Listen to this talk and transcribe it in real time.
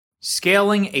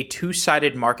Scaling a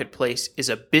two-sided marketplace is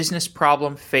a business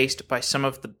problem faced by some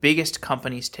of the biggest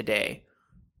companies today.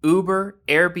 Uber,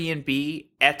 Airbnb,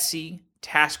 Etsy,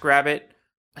 TaskRabbit.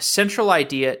 A central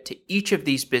idea to each of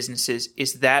these businesses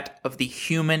is that of the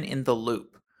human in the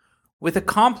loop. With a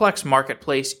complex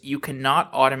marketplace, you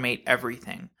cannot automate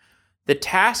everything. The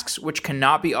tasks which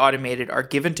cannot be automated are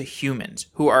given to humans,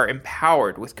 who are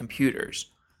empowered with computers.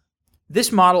 This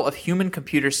model of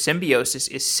human-computer symbiosis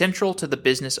is central to the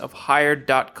business of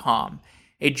Hired.com,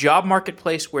 a job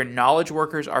marketplace where knowledge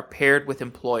workers are paired with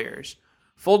employers.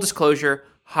 Full disclosure,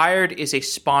 Hired is a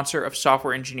sponsor of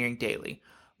Software Engineering Daily.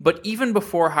 But even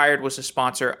before Hired was a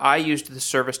sponsor, I used the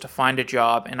service to find a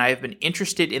job, and I have been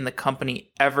interested in the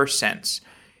company ever since.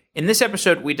 In this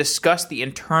episode, we discuss the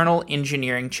internal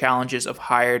engineering challenges of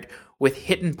Hired with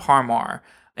Hiten Parmar,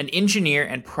 an engineer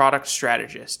and product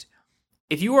strategist.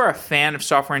 If you are a fan of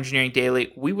Software Engineering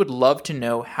Daily, we would love to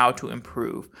know how to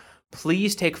improve.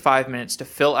 Please take 5 minutes to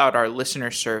fill out our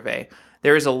listener survey.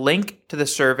 There is a link to the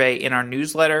survey in our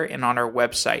newsletter and on our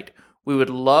website. We would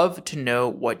love to know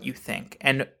what you think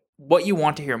and what you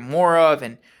want to hear more of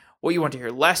and what you want to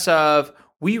hear less of.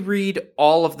 We read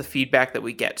all of the feedback that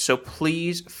we get, so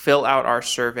please fill out our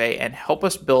survey and help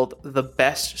us build the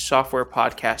best software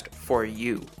podcast for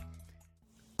you.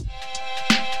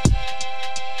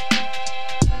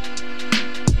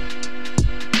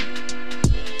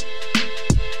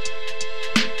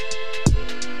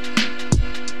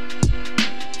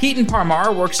 Hiten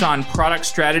Parmar works on product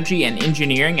strategy and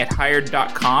engineering at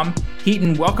Hired.com.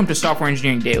 Hiten, welcome to Software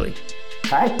Engineering Daily.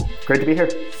 Hi, great to be here.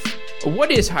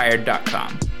 What is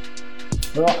Hired.com?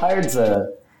 Well, Hired's a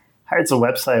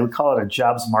website. We call it a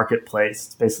jobs marketplace.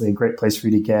 It's basically a great place for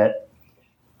you to get.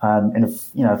 And if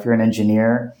you're an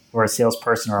engineer or a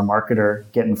salesperson or a marketer,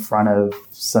 get in front of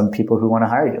some people who want to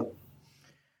hire you.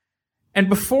 And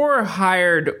before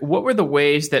Hired, what were the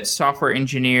ways that software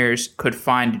engineers could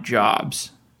find jobs?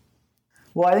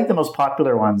 Well, I think the most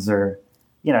popular ones are,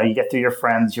 you get through your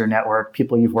friends, your network,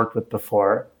 people you've worked with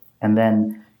before. And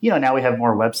then, now we have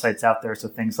more websites out there. So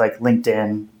things like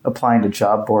LinkedIn, applying to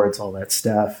job boards, all that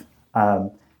stuff.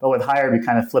 But with Hired, we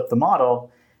kind of flip the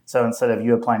model. So instead of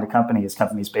you applying to companies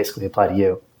basically apply to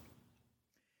you.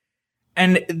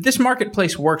 And this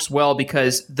marketplace works well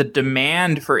because the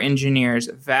demand for engineers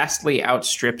vastly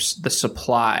outstrips the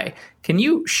supply. Can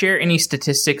you share any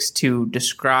statistics to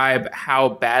describe how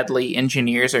badly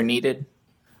engineers are needed?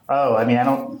 Oh, I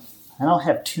don't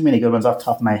have too many good ones off the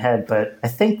top of my head, but I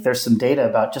think there's some data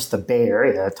about just the Bay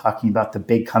Area talking about the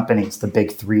big companies, the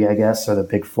big three, I guess, or the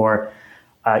big four,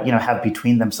 have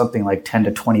between them something like 10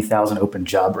 to 20,000 open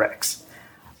job recs.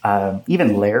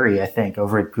 Even Larry, I think,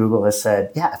 over at Google has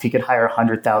said, if he could hire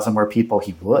 100,000 more people,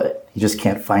 he would. He just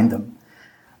can't find them.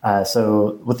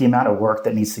 So with the amount of work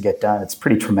that needs to get done, it's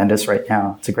pretty tremendous right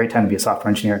now. It's a great time to be a software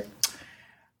engineer.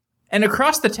 And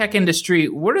across the tech industry,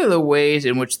 what are the ways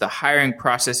in which the hiring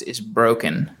process is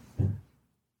broken?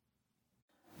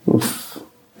 Oof.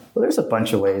 Well, there's a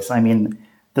bunch of ways.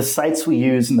 The sites we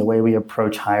use and the way we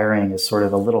approach hiring is sort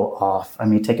of a little off.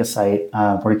 Take a site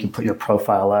where you can put your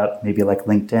profile up, maybe like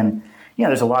LinkedIn.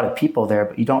 There's a lot of people there,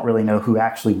 but you don't really know who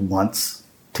actually wants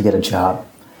to get a job.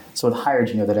 So with Hired,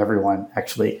 you know that everyone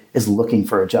actually is looking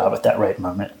for a job at that right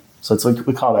moment. So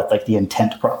we call that like the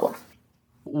intent problem.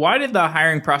 Why did the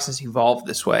hiring process evolve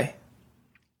this way?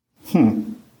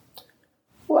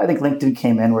 Well, I think LinkedIn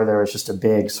came in where there was just a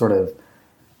big sort of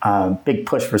big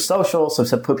push for social.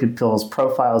 So put people's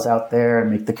profiles out there and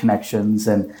make the connections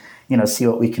and, see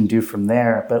what we can do from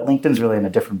there. But LinkedIn's really in a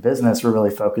different business. We're really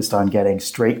focused on getting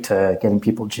straight to getting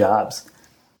people jobs.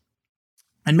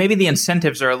 And maybe the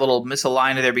incentives are a little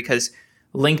misaligned there because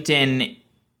LinkedIn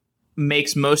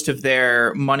makes most of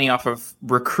their money off of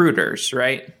recruiters,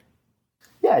 right?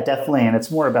 Yeah, definitely. And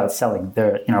it's more about selling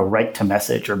their, right to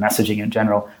message or messaging in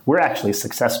general. We're actually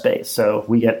success-based. So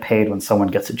we get paid when someone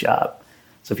gets a job.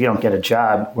 So if you don't get a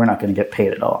job, we're not going to get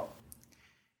paid at all.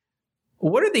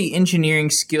 What are the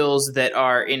engineering skills that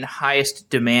are in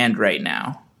highest demand right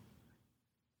now?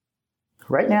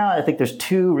 Right now, I think there's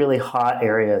two really hot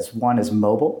areas. One is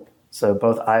mobile. So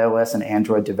both iOS and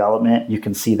Android development, you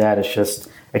can see that it's just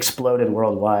exploded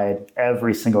worldwide.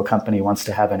 Every single company wants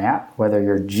to have an app, whether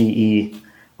you're GE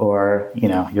or,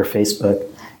 your Facebook.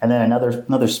 And then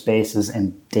another space is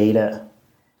in data.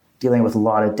 Dealing with a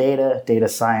lot of data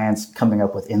science, coming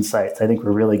up with insights. I think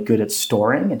we're really good at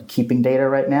storing and keeping data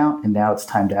right now, and now it's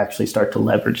time to actually start to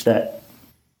leverage that.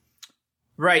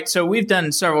 Right. So we've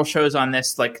done several shows on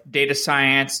this, like data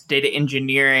science, data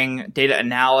engineering, data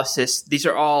analysis. These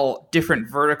are all different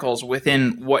verticals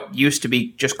within what used to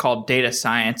be just called data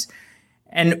science.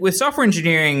 And with software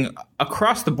engineering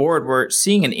across the board, we're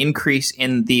seeing an increase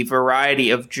in the variety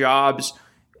of jobs.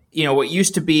 What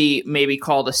used to be maybe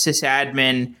called a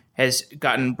sysadmin has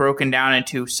gotten broken down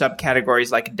into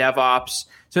subcategories like DevOps.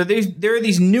 So there are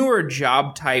these newer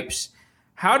job types.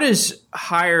 How does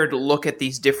Hired look at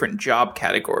these different job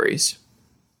categories?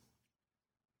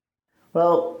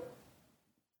 Well,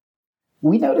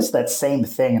 we noticed that same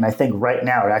thing. And I think right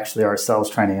now we're actually ourselves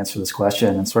trying to answer this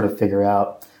question and sort of figure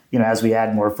out, as we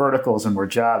add more verticals and more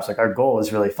jobs, like our goal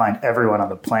is really find everyone on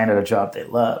the planet a job they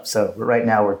love. So right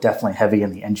now we're definitely heavy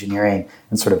in the engineering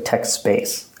and sort of tech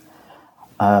space.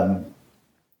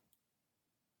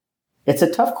 It's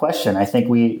a tough question. I think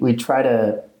we just try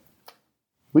to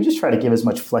give as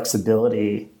much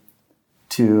flexibility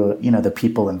to the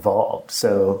people involved.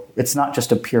 So it's not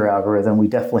just a pure algorithm. We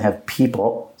definitely have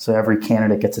people. So every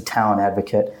candidate gets a talent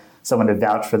advocate, someone to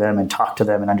vouch for them and talk to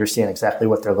them and understand exactly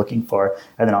what they're looking for.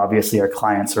 And then obviously our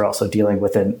clients are also dealing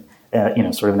with sort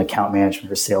of an account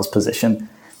management or sales position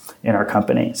in our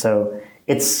company. So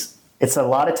it's a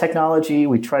lot of technology.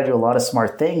 We try to do a lot of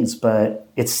smart things, but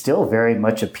it's still very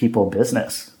much a people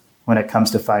business when it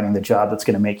comes to finding the job that's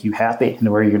going to make you happy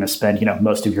and where you're going to spend,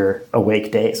 most of your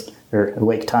awake days or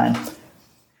awake time.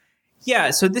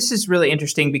 Yeah. So this is really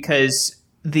interesting because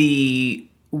the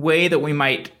way that we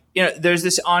might, there's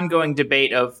this ongoing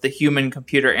debate of the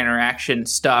human-computer interaction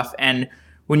stuff. And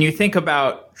when you think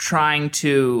about trying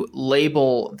to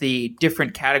label the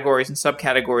different categories and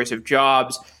subcategories of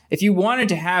jobs, if you wanted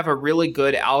to have a really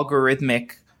good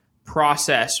algorithmic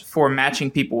process for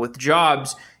matching people with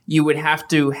jobs, you would have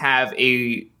to have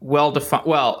a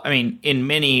well-defined,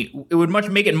 it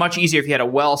would make it much easier if you had a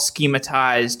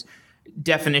well-schematized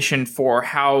definition for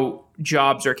how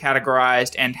jobs are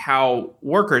categorized and how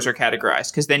workers are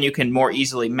categorized, because then you can more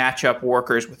easily match up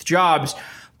workers with jobs.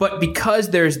 But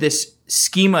because there's this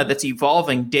schema that's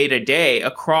evolving day to day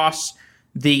across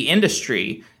the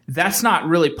industry, that's not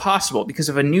really possible, because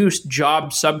if a new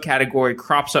job subcategory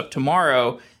crops up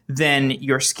tomorrow, then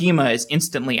your schema is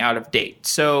instantly out of date.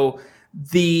 So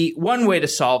the one way to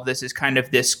solve this is kind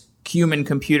of this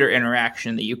human-computer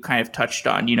interaction that you kind of touched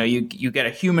on. You get a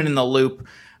human in the loop.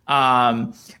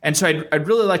 And so I'd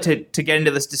really like to get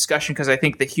into this discussion, because I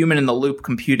think the human in the loop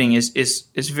computing is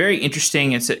very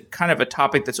interesting. It's kind of a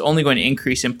topic that's only going to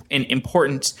increase in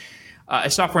importance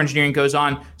as software engineering goes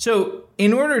on. So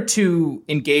in order to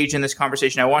engage in this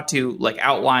conversation, I want to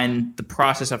outline the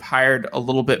process of Hired a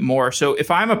little bit more. So if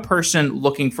I'm a person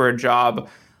looking for a job,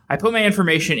 I put my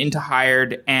information into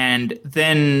Hired, and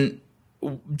then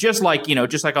just like on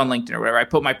LinkedIn or whatever, I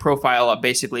put my profile up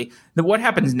basically. Then what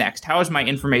happens next? How is my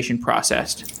information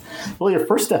processed? Well, your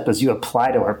first step is you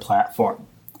apply to our platform.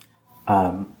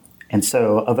 And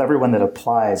so of everyone that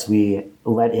applies, we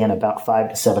let in about 5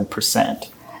 to 7%.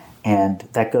 And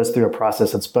that goes through a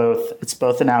process. It's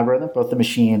both an algorithm, both the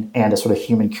machine, and a sort of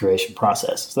human curation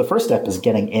process. So the first step is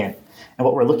getting in. And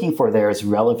what we're looking for there is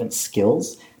relevant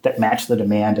skills that match the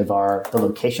demand of the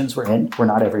locations we're in. We're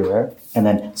not everywhere. And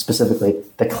then specifically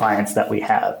the clients that we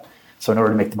have. So in order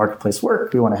to make the marketplace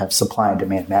work, we want to have supply and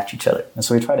demand match each other. And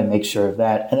so we try to make sure of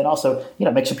that. And then also,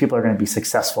 make sure people are going to be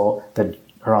successful that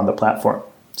are on the platform.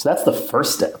 So that's the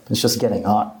first step. It's just getting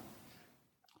on.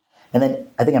 And then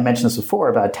I think I mentioned this before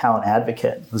about a talent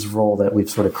advocate, this role that we've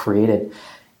sort of created.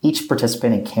 Each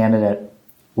participating candidate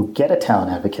will get a talent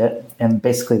advocate, and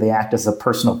basically they act as a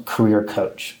personal career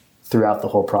coach throughout the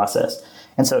whole process.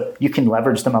 And so you can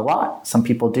leverage them a lot. Some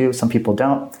people do, some people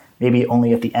don't. Maybe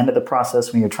only at the end of the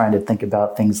process when you're trying to think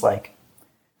about things like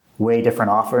way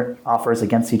different offers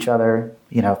against each other.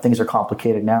 Things are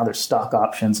complicated now. There's stock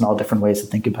options and all different ways to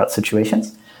think about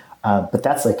situations. But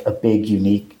that's a big,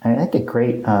 unique, and I think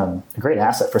a great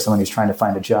asset for someone who's trying to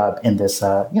find a job in this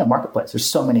marketplace. There's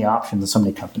so many options and so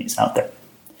many companies out there.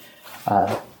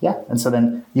 And so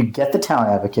then you get the talent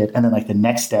advocate, and then the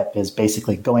next step is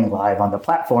basically going live on the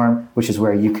platform, which is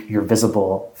where you're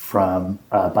visible from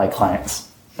by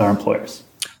clients or employers.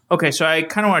 Okay, so I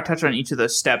kind of want to touch on each of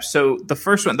those steps. So the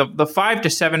first one, the 5 to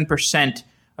 7%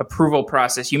 approval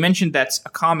process, you mentioned that's a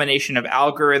combination of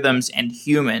algorithms and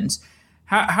humans.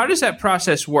 How does that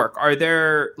process work? Are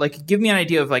there give me an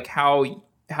idea of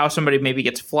how somebody maybe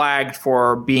gets flagged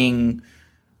for being,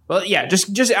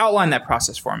 just outline that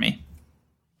process for me.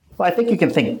 Well, I think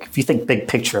if you think big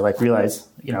picture, realize,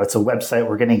 it's a website.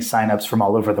 We're getting signups from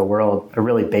all over the world. A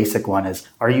really basic one is,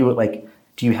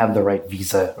 do you have the right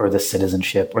visa or the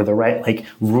citizenship or the right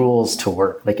rules to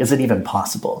work? Is it even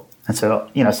possible? And so,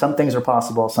 some things are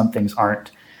possible, some things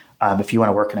aren't. If you want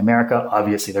to work in America,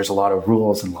 obviously there's a lot of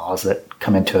rules and laws that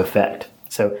come into effect.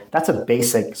 So that's a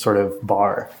basic sort of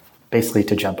bar, basically,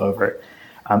 to jump over.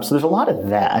 So there's a lot of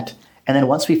that. And then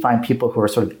once we find people who are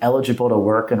sort of eligible to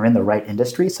work and are in the right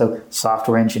industry, so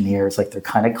software engineers, like they're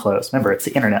kind of close. Remember, it's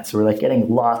the internet, so we're like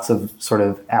getting lots of sort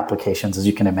of applications, as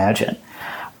you can imagine.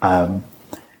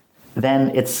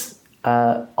 Then it's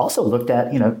also looked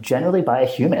at, generally by a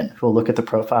human who will look at the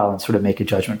profile and sort of make a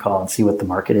judgment call and see what the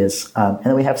market is. And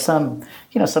then we have some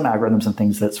algorithms and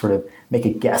things that sort of make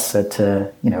a guess at,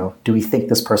 do we think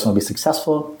this person will be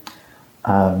successful?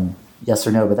 Yes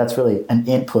or no, but that's really an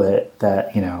input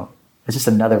that, it's just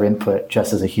another input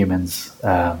just as a human's,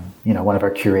 one of our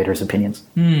curators' opinions.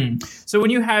 So when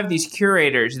you have these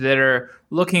curators that are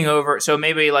looking over, so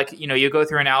maybe you go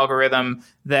through an algorithm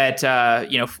that,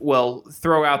 will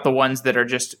throw out the ones that are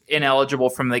just ineligible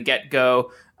from the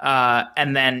get-go,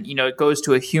 and then, it goes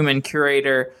to a human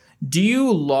curator. Do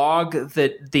you log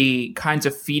the kinds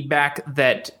of feedback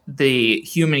that the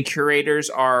human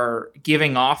curators are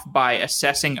giving off by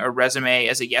assessing a resume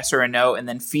as a yes or a no, and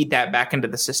then feed that back into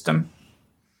the system?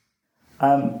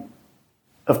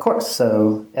 Of course.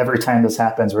 So every time this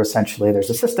happens, there's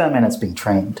a system and it's being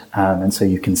trained. And so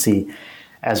you can see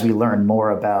as we learn more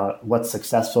about what's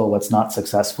successful, what's not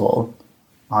successful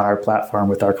on our platform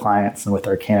with our clients and with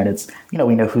our candidates,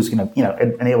 we know who's going to,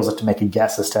 it enables us to make a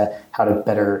guess as to how to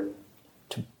better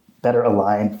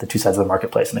align the two sides of the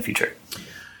marketplace in the future.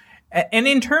 And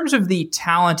in terms of the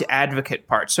talent advocate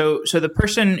part, so the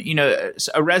person,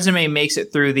 a resume makes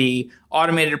it through the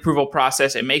automated approval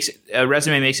process. A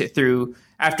resume makes it through,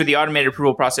 after the automated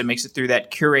approval process, it makes it through that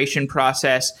curation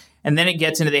process, and then it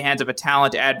gets into the hands of a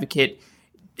talent advocate.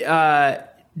 Are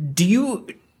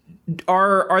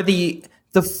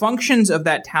the functions of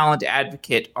that talent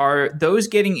advocate, are those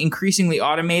getting increasingly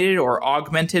automated or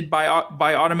augmented by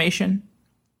automation?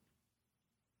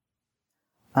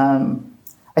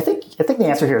 I think the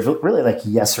answer here is really like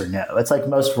yes or no. It's like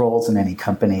most roles in any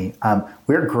company.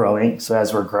 We're growing. So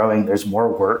as we're growing, there's more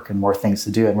work and more things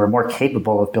to do. And we're more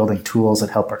capable of building tools that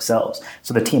help ourselves.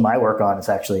 So the team I work on is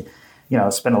actually,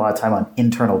 spend a lot of time on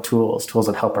internal tools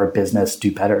that help our business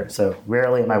do better. So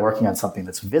rarely am I working on something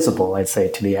that's visible, I'd say,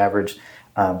 to the average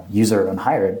user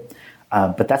unhired.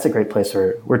 But that's a great place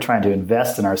where we're trying to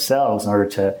invest in ourselves in order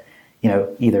to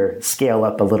either scale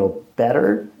up a little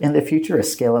better in the future or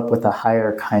scale up with a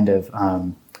higher kind of,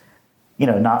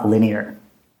 not linear,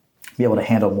 be able to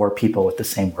handle more people with the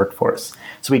same workforce.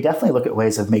 So we definitely look at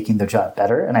ways of making the job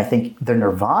better. And I think the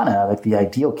nirvana, like the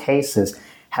ideal case, is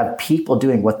have people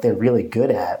doing what they're really good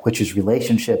at, which is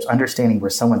relationships, understanding where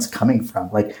someone's coming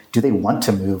from. Like, do they want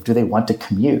to move? Do they want to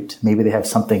commute? Maybe they have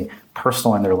something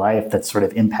personal in their life that's sort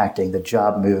of impacting the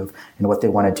job move and what they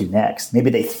want to do next. Maybe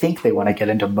they think they want to get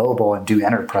into mobile and do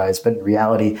enterprise, but in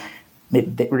reality,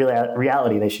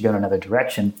 they should go in another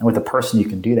direction. And with a person, you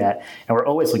can do that. And we're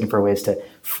always looking for ways to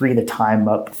free the time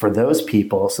up for those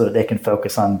people so that they can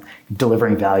focus on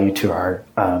delivering value to our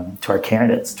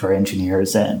candidates, to our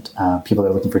engineers, and people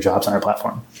that are looking for jobs on our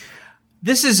platform.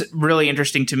 This is really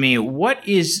interesting to me. What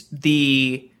is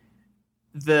the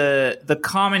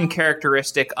common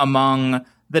characteristic among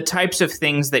the types of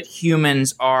things that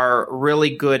humans are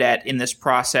really good at in this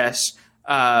process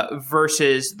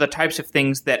versus the types of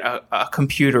things that a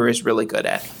computer is really good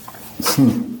at?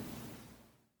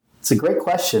 It's a great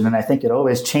question, and I think it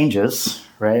always changes,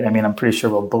 right? I mean, I'm pretty sure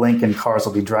we'll blink and cars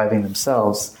will be driving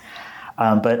themselves.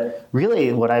 But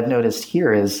really what I've noticed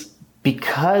here is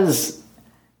because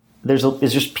there's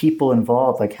just people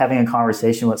involved, like having a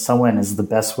conversation with someone is the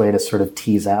best way to sort of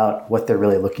tease out what they're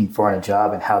really looking for in a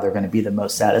job and how they're going to be the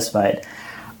most satisfied.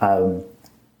 A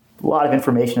lot of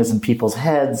information is in people's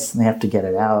heads, and they have to get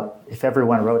it out. If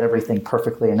everyone wrote everything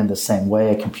perfectly and in the same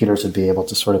way, computers would be able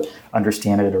to sort of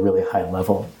understand it at a really high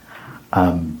level.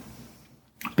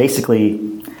 Basically,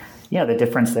 the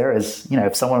difference there is,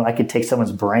 if I could take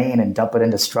someone's brain and dump it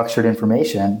into structured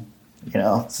information,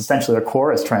 it's essentially what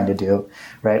Quora is trying to do,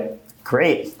 right?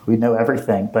 Great, we know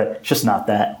everything, but it's just not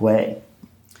that way.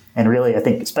 And really, I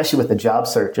think, especially with the job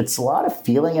search, it's a lot of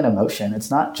feeling and emotion.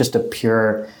 It's not just a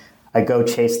pure, I go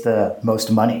chase the most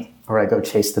money or I go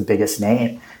chase the biggest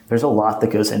name. There's a lot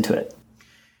that goes into it.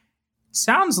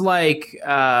 Sounds like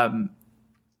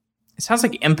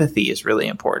empathy is really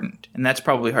important, and that's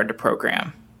probably hard to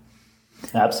program.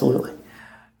 Absolutely.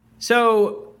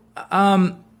 So,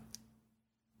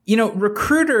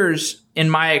 recruiters, in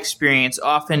my experience,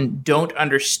 often don't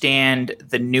understand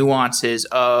the nuances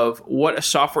of what a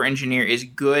software engineer is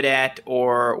good at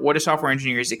or what a software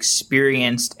engineer is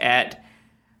experienced at.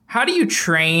 How do you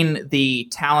train the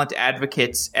talent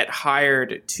advocates at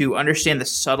Hired to understand the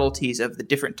subtleties of the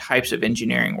different types of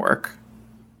engineering work?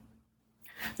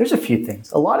 There's a few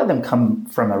things. A lot of them come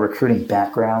from a recruiting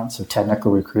background, so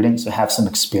technical recruiting, so have some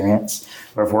experience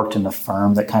or have worked in a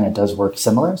firm that kind of does work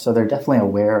similar. So they're definitely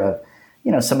aware of,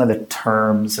 some of the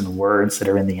terms and words that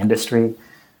are in the industry,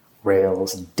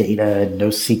 Rails and data and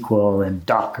NoSQL and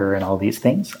Docker and all these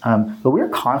things. But we're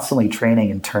constantly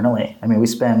training internally. I mean, we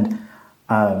spend,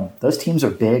 those teams are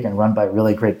big and run by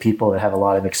really great people that have a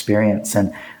lot of experience.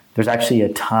 And there's actually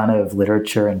a ton of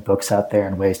literature and books out there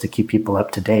and ways to keep people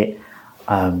up to date.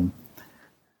 You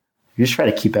just try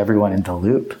to keep everyone in the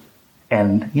loop.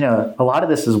 And, a lot of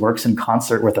this works in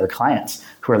concert with our clients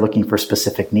who are looking for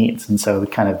specific needs. And so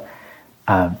kind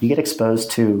of, you get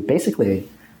exposed to basically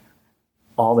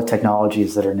all the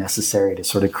technologies that are necessary to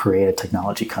sort of create a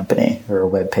technology company or a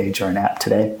web page or an app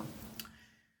today.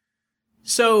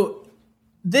 So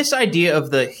this idea of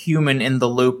the human in the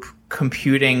loop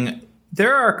computing,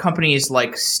 there are companies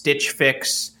like Stitch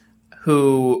Fix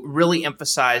who really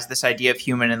emphasize this idea of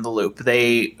human in the loop.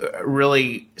 They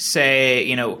really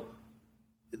say,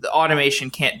 the automation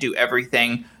can't do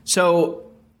everything. So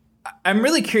I'm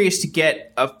really curious to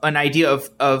get an idea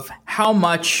of how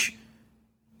much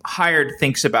Hired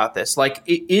thinks about this. Like,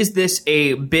 is this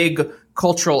a big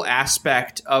cultural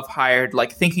aspect of Hired,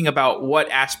 like thinking about what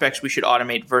aspects we should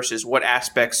automate versus what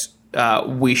aspects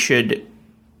we should,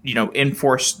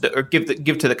 enforce or give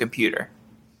to the computer?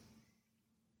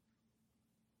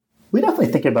 We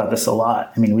definitely think about this a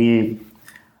lot. I mean,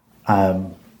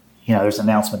 there's an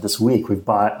announcement this week. We've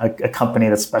bought a company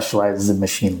that specializes in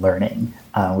machine learning.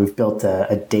 We've built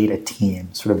a data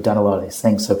team, sort of done a lot of these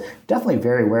things. So definitely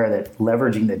very aware that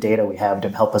leveraging the data we have to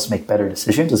help us make better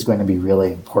decisions is going to be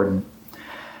really important.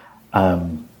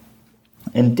 And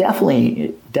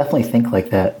definitely think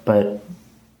like that. But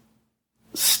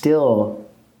still,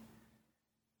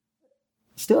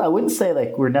 I wouldn't say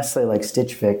like we're necessarily like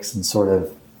Stitch Fix and sort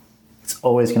of it's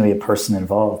always going to be a person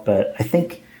involved. But I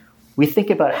think we think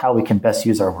about how we can best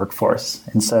use our workforce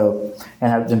and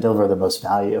have them deliver the most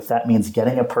value. If that means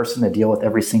getting a person to deal with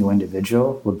every single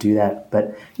individual, we'll do that.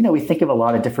 But, we think of a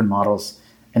lot of different models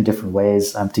and different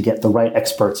ways to get the right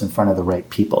experts in front of the right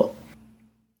people.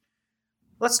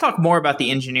 Let's talk more about the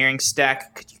engineering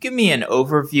stack. Could you give me an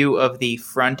overview of the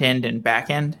front end and back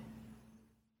end?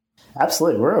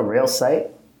 Absolutely. We're a Rails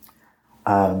site.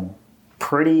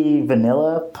 Pretty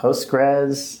vanilla,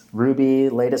 Postgres, Ruby,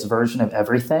 latest version of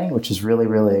everything, which is really,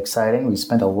 really exciting. We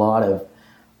spent a lot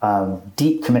of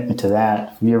deep commitment to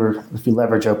that. If you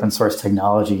leverage open source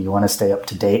technology, you want to stay up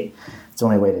to date. It's the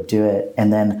only way to do it.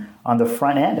 And then on the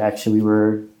front end, actually,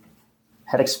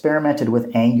 had experimented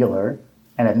with Angular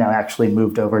and have now actually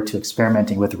moved over to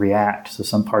experimenting with React. So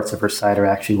some parts of our site are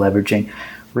actually leveraging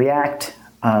React.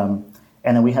 And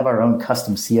then we have our own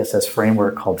custom CSS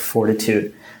framework called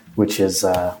Fortitude, which is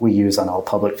we use on all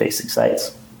public-facing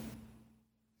sites.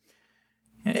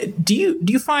 Do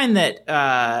you find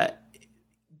that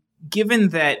given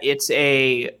that it's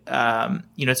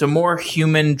it's a more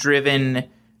human-driven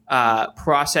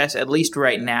process, at least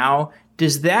right now,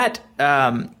 does that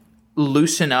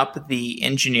loosen up the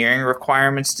engineering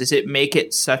requirements? Does it make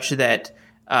it such that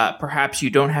perhaps you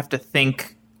don't have to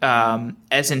think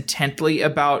as intently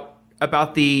about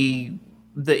the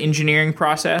engineering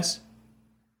process?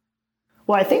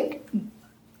 Well, I think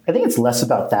it's less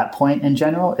about that point in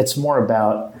general. It's more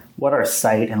about what our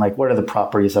site and like what are the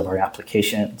properties of our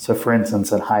application. So for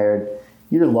instance, at Hired,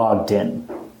 you're logged in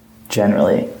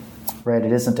generally, right?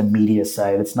 It isn't a media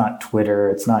site. It's not Twitter.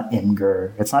 It's not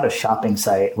Imgur. It's not a shopping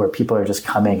site where people are just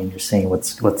coming and you're seeing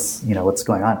what's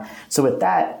going on. So with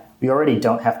that, we already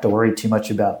don't have to worry too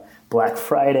much about Black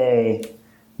Friday,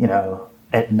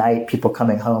 at night, people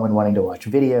coming home and wanting to watch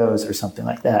videos or something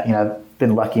like that. I've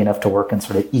been lucky enough to work in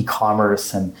sort of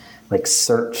e-commerce and like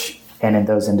search. And in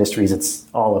those industries, it's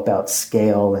all about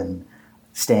scale and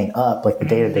staying up, like the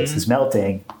database is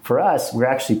melting. For us, we're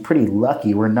actually pretty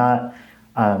lucky. We're not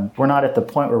at the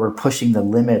point where we're pushing the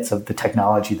limits of the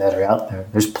technology that are out there.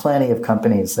 There's plenty of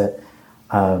companies that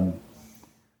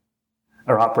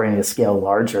are operating at a scale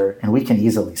larger, and we can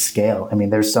easily scale. I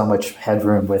mean, there's so much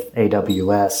headroom with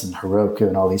AWS and Heroku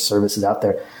and all these services out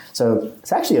there. So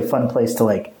it's actually a fun place to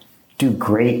like do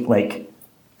great, like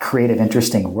creative,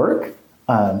 interesting work.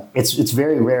 It's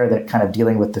very rare that kind of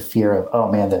dealing with the fear of,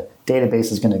 oh man, the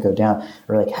database is going to go down,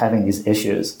 or like having these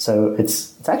issues. So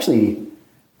it's actually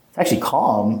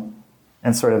calm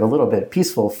and sort of a little bit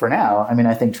peaceful for now. I mean,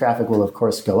 I think traffic will of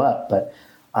course go up, but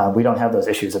we don't have those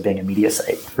issues of being a media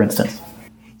site, for instance.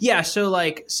 Yeah, so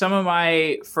like some of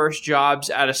my first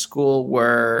jobs out of school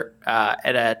were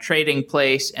at a trading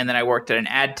place, and then I worked at an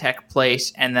ad tech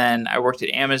place, and then I worked at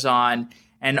Amazon.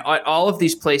 And at all of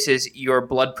these places, your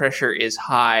blood pressure is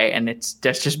high, and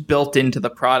that's just built into the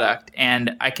product.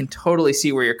 And I can totally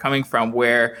see where you're coming from,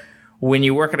 where when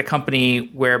you work at a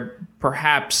company where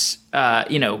perhaps,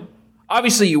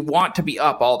 obviously you want to be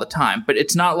up all the time, but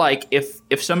it's not like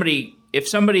if somebody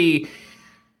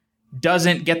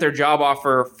doesn't get their job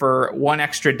offer for one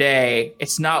extra day,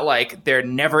 it's not like they're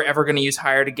never ever going to use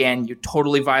Hired again. You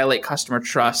totally violate customer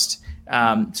trust.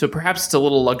 So perhaps it's a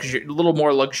little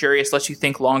more luxurious, lets you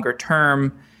think longer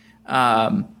term.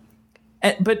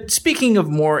 But speaking of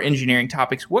more engineering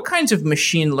topics, what kinds of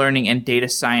machine learning and data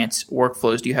science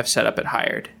workflows do you have set up at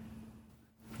Hired?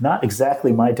 Not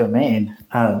exactly my domain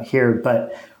here,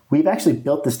 but we've actually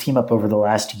built this team up over the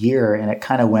last year, and it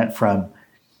kind of went from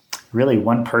really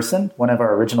one person, one of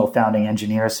our original founding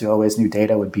engineers who always knew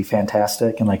data would be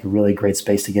fantastic and like a really great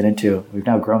space to get into. We've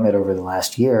now grown it over the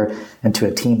last year into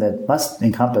a team that must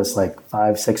encompass like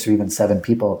 5, 6, or even 7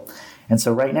 people. And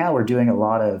so right now we're doing a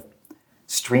lot of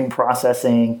stream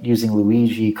processing using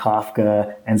Luigi,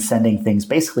 Kafka, and sending things,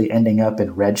 basically ending up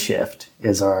in Redshift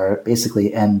is our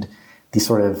basically the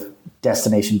sort of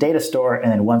destination data store.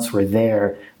 And then once we're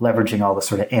there, leveraging all the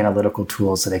sort of analytical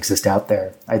tools that exist out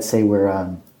there. I'd say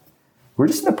we're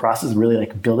just in the process of really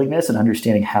like building this and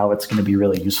understanding how it's going to be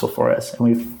really used for us.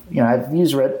 And I've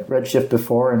used Redshift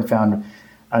before and found,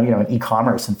 in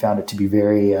e-commerce and found it to be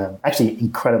very, actually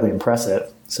incredibly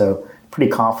impressive. So pretty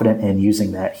confident in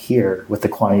using that here with the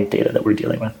quantity of data that we're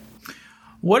dealing with.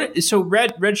 So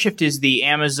Redshift is the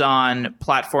Amazon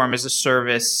platform as a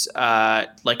service,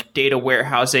 like data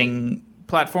warehousing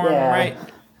platform, right?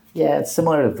 Yeah, it's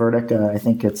similar to Vertica. I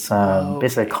think it's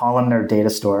basically a columnar data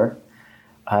store.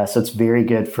 So it's very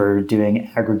good for doing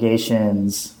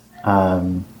aggregations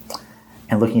and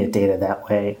looking at data that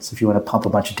way. So if you want to pump a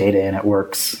bunch of data in, it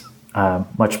works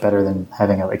much better than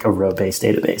having a row-based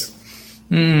database.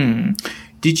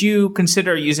 Did you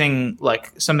consider using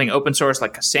like something open source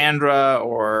like Cassandra,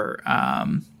 or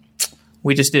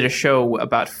we just did a show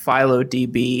about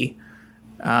PhiloDB.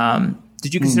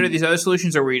 Did you consider these other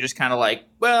solutions, or were you just kind of like,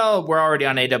 well, we're already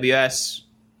on AWS?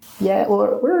 Yeah,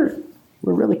 well, we're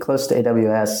really close to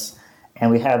AWS, and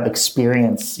we have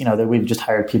experience, that we've just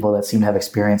hired people that seem to have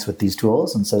experience with these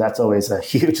tools. And so that's always a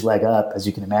huge leg up, as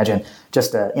you can imagine.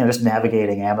 Just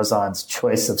navigating Amazon's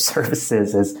choice of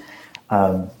services is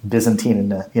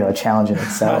Byzantine and a challenge in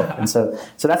itself. And so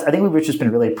that's, I think we've just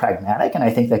been really pragmatic. And I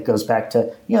think that goes back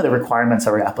to, the requirements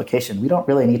of our application. We don't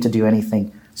really need to do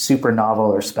anything super novel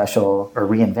or special or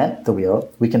reinvent the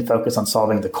wheel. We can focus on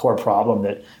solving the core problem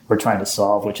that we're trying to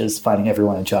solve, which is finding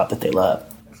everyone a job that they love.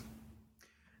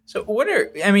 So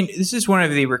this is one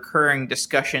of the recurring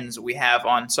discussions we have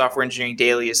on Software Engineering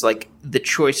Daily, is like the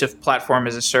choice of platform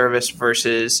as a service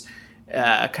versus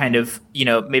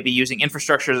maybe using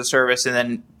infrastructure as a service and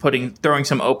then throwing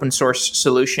some open source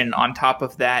solution on top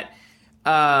of that.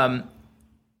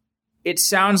 It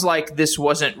sounds like this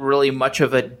wasn't really much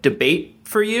of a debate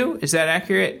for you. Is that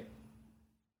accurate?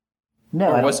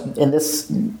 No, in this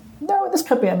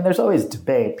company, there's always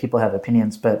debate. People have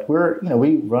opinions, but we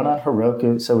run on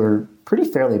Heroku, so we're pretty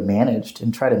fairly managed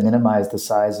and try to minimize the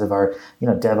size of our,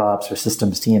 DevOps or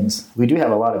systems teams. We do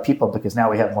have a lot of people because now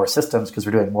we have more systems because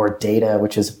we're doing more data,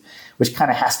 which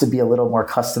kind of has to be a little more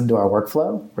custom to our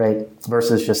workflow, right?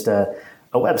 Versus just a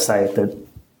website that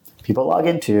people log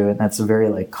into, and that's a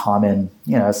very common,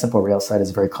 a simple Rails site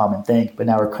is a very common thing. But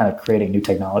now we're kind of creating new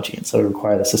technology, and so we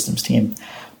require the systems team.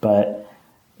 But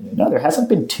no, there hasn't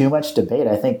been too much debate.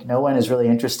 I think no one is really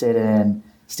interested in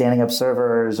standing up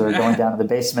servers or going down to the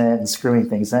basement and screwing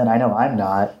things in. I know I'm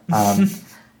not.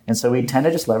 And so we tend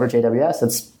to just leverage AWS.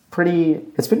 It's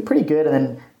been pretty good. And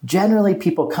then generally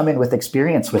people come in with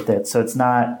experience with it. So it's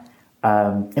not,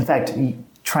 in fact,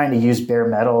 trying to use bare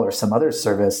metal or some other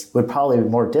service would probably be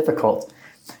more difficult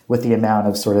with the amount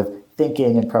of sort of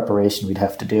thinking and preparation we'd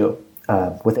have to do.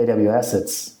 With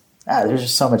AWS, there's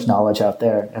just so much knowledge out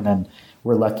there. And then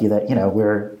we're lucky that,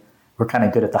 we're kind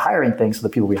of good at the hiring thing. So the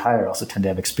people we hire also tend to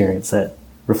have experience that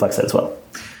reflects that as well.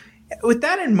 With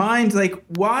that in mind,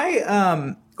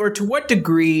 why, or to what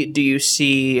degree do you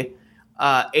see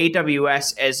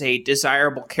AWS as a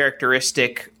desirable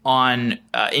characteristic on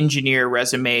engineer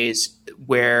resumes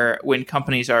when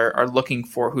companies are looking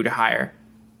for who to hire?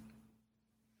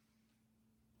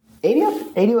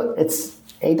 AWS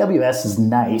is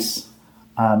nice.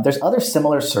 There's other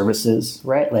similar services,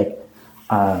 right?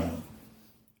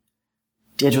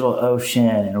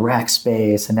 DigitalOcean and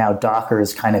Rackspace, and now Docker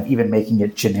is kind of even making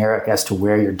it generic as to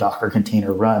where your Docker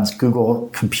container runs. Google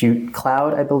Compute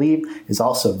Cloud, I believe, is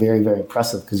also very, very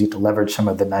impressive because you have to leverage some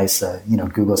of the nice,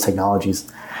 Google's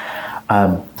technologies.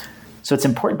 So So it's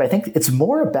important, but I think it's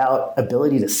more about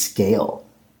ability to scale,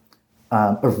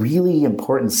 a really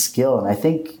important skill. And I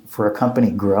think for a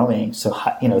company growing, so,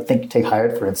 take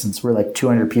Hired, for instance, we're like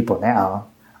 200 people now.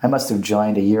 I must have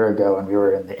joined a year ago when we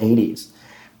were in the 80s,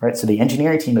 right? So the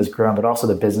engineering team has grown, but also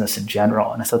the business in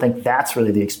general. And so I think that's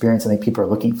really the experience I think people are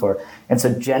looking for. And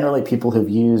so generally people who've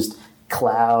used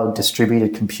cloud,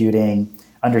 distributed computing,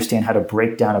 understand how to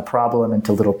break down a problem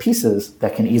into little pieces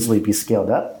that can easily be scaled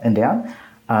up and down.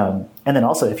 And then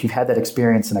also, if you've had that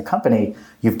experience in a company,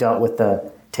 you've dealt with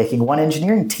taking one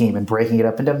engineering team and breaking it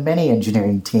up into many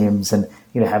engineering teams, and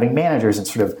having managers and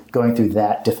sort of going through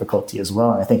that difficulty as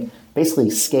well. And I think basically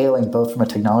scaling both from a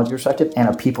technology perspective and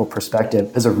a people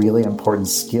perspective is a really important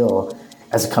skill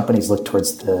as companies look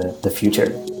towards the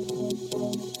future.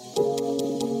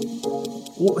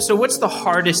 So what's the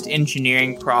hardest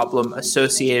engineering problem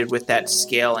associated with that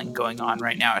scaling going on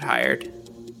right now at Hired?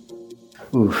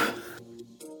 Oof.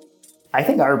 I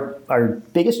think our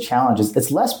biggest challenge is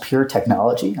it's less pure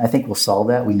technology. I think we'll solve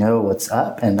that. We know what's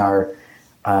up, and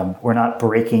we're not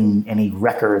breaking any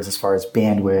records as far as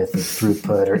bandwidth or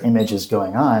throughput or images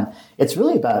going on. It's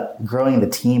really about growing the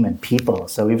team and people.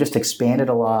 So we've just expanded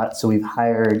a lot. So we've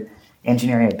hired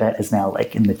engineering, I bet, is now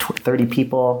like in the 30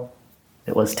 people.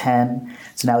 It was 10.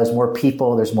 So now there's more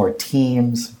people, there's more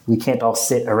teams. We can't all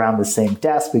sit around the same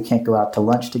desk. We can't go out to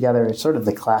lunch together. It's sort of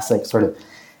the classic sort of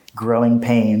growing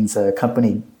pains, a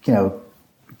company,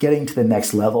 getting to the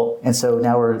next level. And so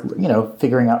now we're,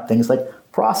 figuring out things like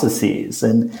processes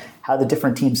and how the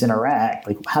different teams interact.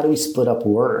 Like, how do we split up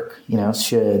work?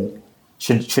 Should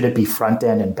it be front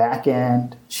end and back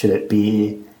end? Should it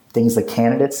be things the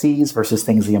candidate sees versus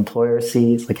things the employer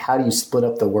sees? Like, how do you split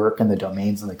up the work and the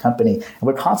domains in the company? And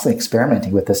we're constantly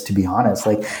experimenting with this, to be honest.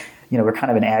 Like, we're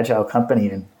kind of an agile company,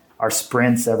 and our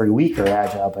sprints every week are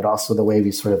agile, but also the way we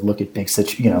sort of look at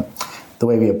the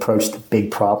way we approach the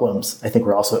big problems. I think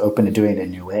we're also open to doing it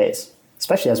in new ways,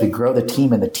 especially as we grow the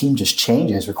team and the team just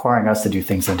changes, requiring us to do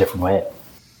things in a different way.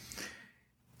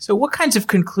 So what kinds of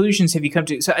conclusions have you come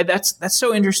to? So that's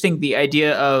so interesting, the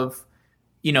idea of,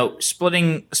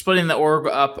 splitting the org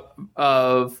up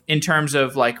in terms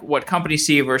of like what companies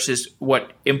see versus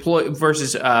what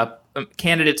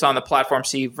candidates on the platform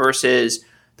see versus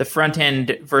the front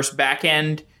end versus back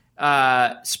end,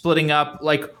 splitting up.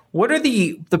 Like, what are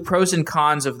the pros and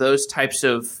cons of those types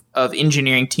of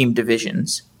engineering team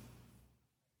divisions?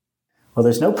 Well,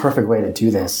 there's no perfect way to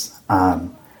do this.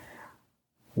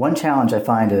 One challenge I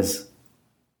find is,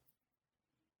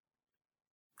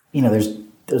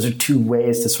 those are two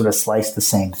ways to sort of slice the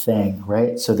same thing,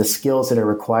 right? So the skills that are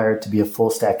required to be a full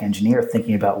stack engineer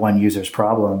thinking about one user's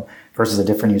problem versus a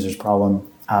different user's problem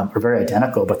are very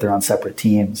identical, but they're on separate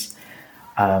teams.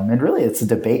 And really, it's a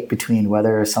debate between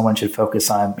whether someone should focus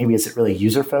on, maybe is it really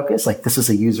user focused? Like, this is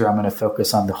a user, I'm going to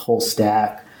focus on the whole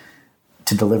stack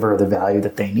to deliver the value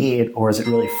that they need, or is it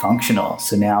really functional?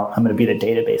 So now I'm going to be the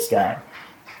database guy.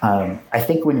 I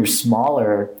think when you're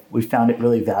smaller, we found it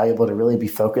really valuable to really be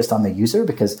focused on the user,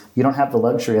 because you don't have the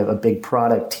luxury of a big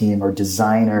product team or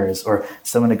designers or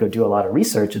someone to go do a lot of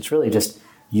research. It's really just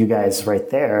you guys right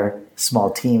there, small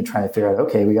team, trying to figure out,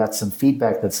 okay, we got some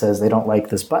feedback that says they don't like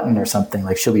this button or something,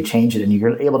 like, should we change it? And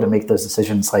you're able to make those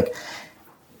decisions like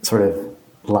sort of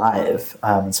live.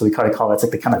 So we kind of call that's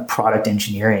like the kind of product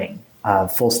engineering,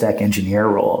 full stack engineer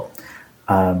role.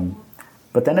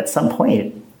 But then at some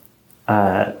point,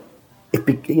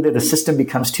 either the system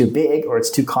becomes too big or it's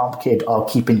too complicated to all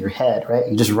keep in your head, right?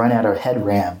 You just run out of head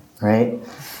RAM, right?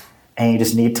 And you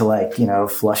just need to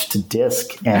flush to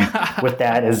disk. And with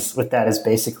that is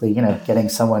basically, getting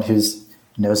someone who's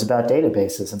knows about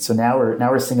databases. And so now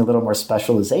we're seeing a little more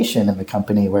specialization in the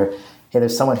company where, hey,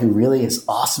 there's someone who really is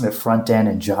awesome at front end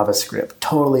and JavaScript,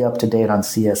 totally up to date on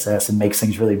CSS and makes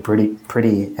things really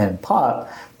pretty and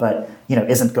pop, but,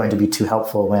 isn't going to be too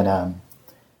helpful when,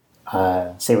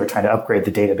 say we're trying to upgrade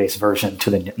the database version to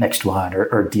the next one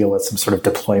or deal with some sort of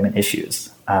deployment issues.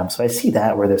 So I see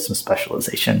that where there's some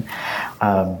specialization.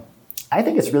 I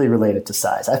think it's really related to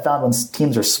size. I found when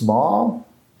teams are small,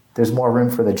 there's more room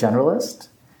for the generalist.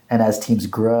 And as teams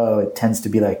grow, it tends to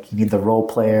be like you need the role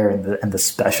player and the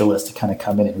specialist to kind of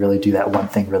come in and really do that one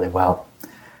thing really well.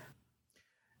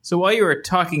 So while you were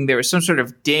talking, there was some sort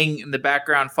of ding in the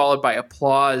background followed by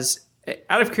applause.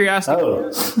 Out of curiosity,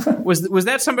 was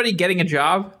that somebody getting a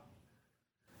job?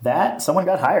 That someone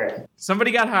got hired.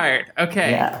 Somebody got hired. Okay.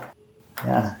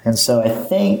 Yeah. And so I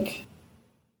think,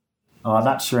 I'm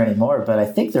not sure anymore, but I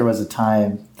think there was a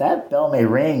time that bell may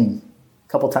ring a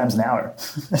couple times an hour.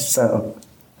 So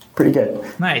pretty good.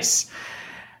 Nice.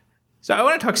 So I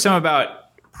want to talk some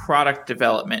about product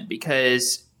development,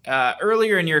 because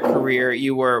earlier in your career,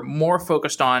 you were more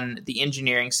focused on the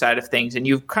engineering side of things, and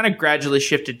you've kind of gradually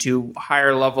shifted to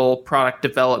higher level product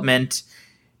development.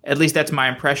 At least that's my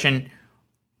impression.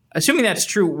 Assuming that's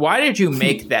true, why did you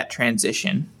make that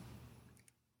transition?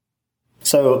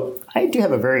 So I do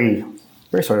have a very,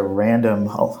 very sort of random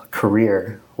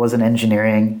career. Was in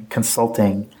engineering,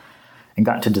 consulting, and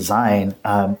got into design.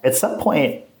 At some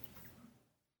point,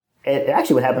 it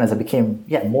actually what happened is I became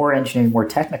more engineering, more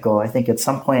technical. I think at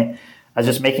some point I was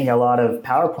just making a lot of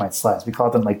PowerPoint slides. We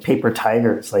call them like paper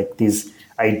tigers, like these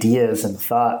ideas and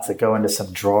thoughts that go into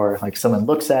some drawer. Like someone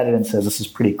looks at it and says, this is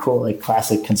pretty cool, like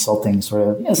classic consulting sort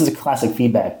of, this is a classic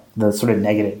feedback, the sort of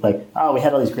negative, like, oh, we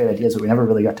had all these great ideas, but we never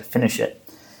really got to finish it.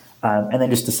 And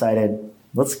then just decided,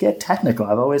 let's get technical.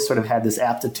 I've always sort of had this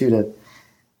aptitude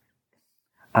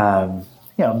of,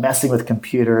 messing with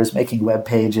computers, making web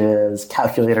pages,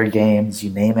 calculator games,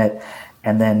 you name it.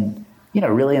 And then,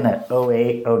 really in that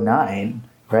 08, 09,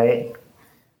 right?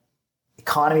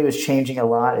 Economy was changing a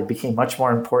lot. It became much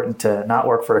more important to not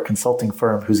work for a consulting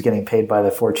firm who's getting paid by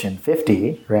the Fortune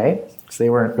 50, right? Because they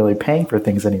weren't really paying for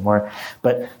things anymore,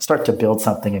 but start to build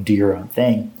something and do your own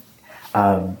thing.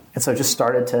 And so I just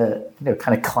started to,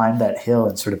 kind of climb that hill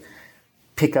and sort of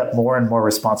pick up more and more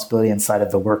responsibility inside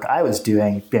of the work I was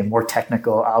doing, being more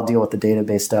technical. I'll deal with the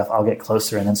database stuff. I'll get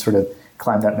closer and then sort of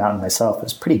climb that mountain myself. It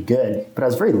was pretty good, but I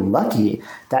was very lucky.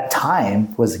 That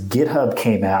time was GitHub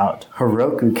came out,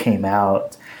 Heroku came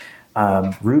out,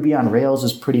 Ruby on Rails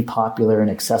was pretty popular and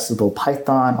accessible.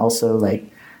 Python also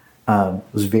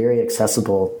was very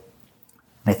accessible.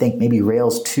 And I think maybe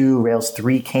Rails 2, Rails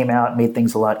 3 came out, made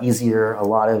things a lot easier, a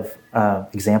lot of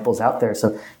examples out there. So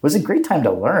it was a great time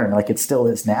to learn, like it still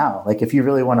is now. Like if you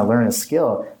really want to learn a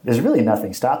skill, there's really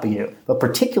nothing stopping you. But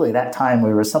particularly that time where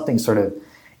there was something sort of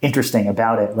interesting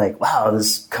about it, like, wow,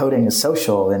 this coding is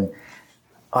social, and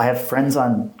I have friends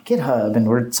on GitHub, and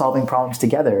we're solving problems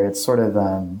together. It's sort of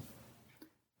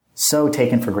so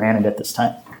taken for granted at this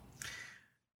time.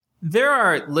 There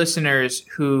are listeners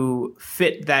who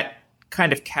fit that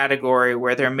kind of category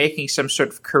where they're making some sort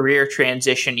of career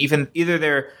transition.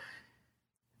 Either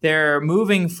they're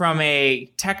moving from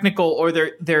a technical, or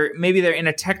they're in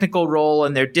a technical role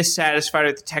and they're dissatisfied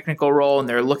with the technical role and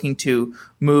they're looking to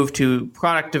move to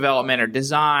product development or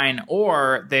design,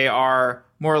 or they are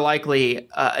more likely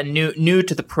new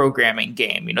to the programming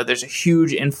game. There's a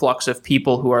huge influx of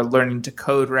people who are learning to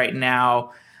code right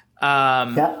now.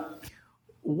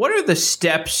 What are the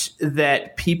steps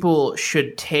that people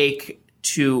should take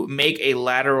to make a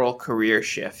lateral career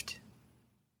shift?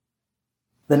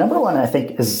 The number one, I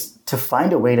think, is to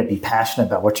find a way to be passionate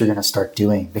about what you're going to start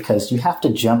doing, because you have to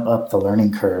jump up the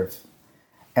learning curve.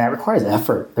 And that requires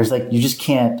effort. You just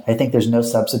can't, I think there's no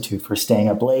substitute for staying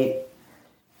up late,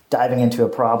 diving into a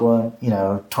problem,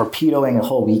 torpedoing a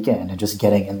whole weekend and just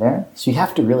getting in there. So you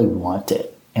have to really want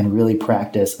it and really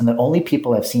practice. And the only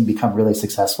people I've seen become really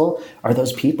successful are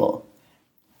those people.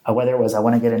 Whether it was I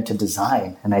want to get into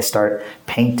design and I start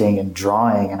painting and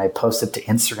drawing and I post it to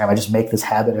Instagram. I just make this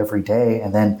habit every day.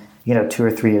 And then, 2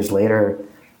 or 3 years later,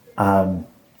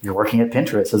 you're working at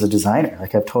Pinterest as a designer.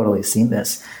 Like I've totally seen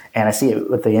this. And I see it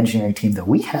with the engineering team that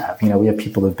we have. We have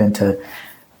people who've been to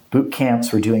boot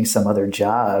camps or doing some other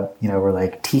job. We're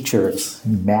like teachers,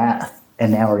 math,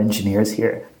 and now we're engineers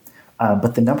here.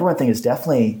 But the number one thing is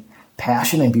definitely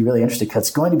passion and be really interested, because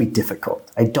it's going to be difficult.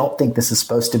 I don't think this is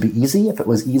supposed to be easy. If it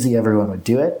was easy, everyone would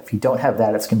do it. If you don't have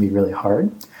that, it's going to be really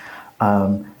hard.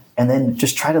 And then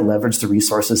just try to leverage the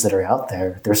resources that are out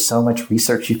there. There's so much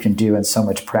research you can do and so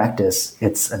much practice.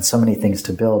 And so many things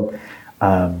to build.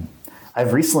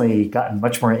 I've recently gotten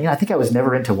much more, I think I was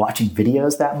never into watching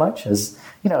videos that much, as,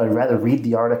 I'd rather read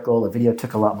the article. The video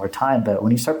took a lot more time. But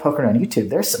when you start poking around YouTube,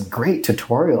 there's some great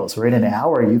tutorials where in an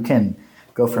hour you can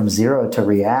go from zero to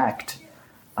React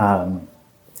and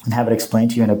have it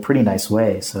explained to you in a pretty nice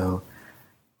way. So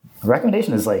the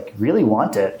recommendation is really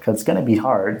want it, because it's going to be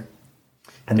hard.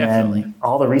 And Definitely. Then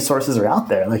all the resources are out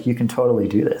there. You can totally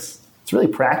do this. It's really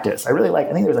practice. I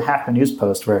think there's a Hacker News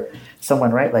post where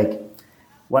someone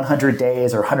 100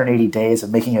 days or 180 days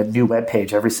of making a new web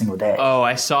page every single day. Oh,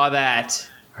 I saw that.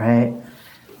 Right?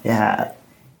 Yeah.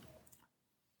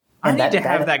 I need to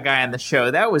have that guy on the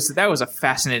show. That was a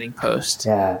fascinating post.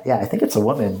 Yeah. I think it's a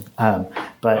woman. Yeah,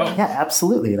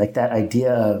 absolutely. That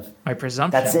idea of my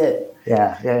presumption. That's it.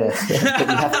 Yeah. But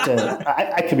you have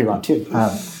to. I could be wrong too.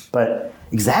 But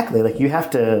exactly, you have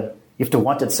to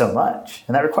want it so much,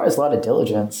 and that requires a lot of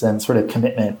diligence and sort of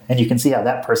commitment. And you can see how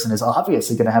that person is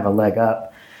obviously going to have a leg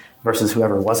up versus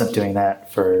whoever wasn't doing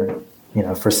that for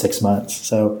 6 months.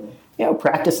 So.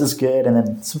 Practice is good, and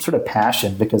then some sort of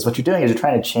passion, because what you're doing is you're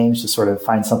trying to change to sort of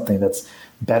find something that's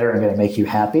better and going to make you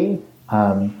happy,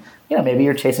 maybe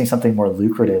you're chasing something more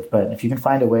lucrative. But if you can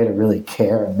find a way to really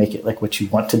care and make it like what you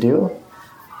want to do,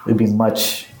 it would be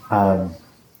much.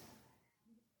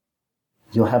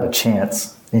 You'll have a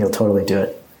chance, and you'll totally do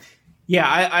it. Yeah,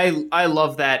 I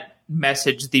love that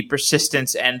message, the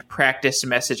persistence and practice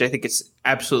message. I think it's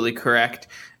absolutely correct.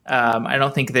 I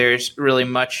don't think there's really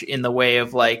much in the way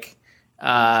of like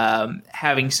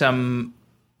having some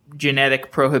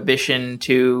genetic prohibition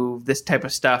to this type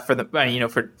of stuff for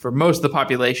the for most of the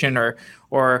population,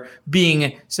 or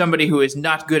being somebody who is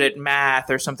not good at math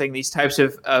or something. These types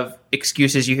of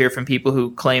excuses you hear from people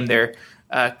who claim they're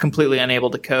completely unable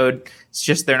to code. It's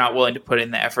just they're not willing to put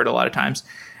in the effort a lot of times.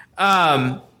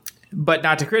 But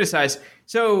not to criticize.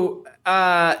 So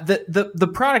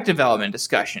the product development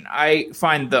discussion, I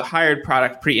find the hired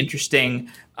product pretty interesting.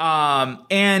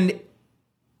 And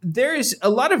there's a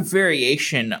lot of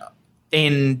variation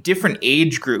in different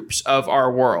age groups of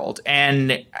our world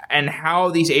and how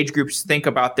these age groups think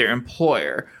about their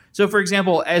employer. So, for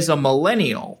example, as a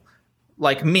millennial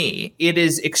like me, it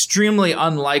is extremely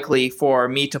unlikely for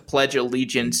me to pledge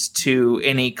allegiance to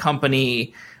any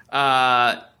company.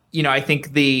 I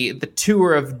think the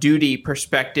tour of duty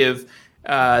perspective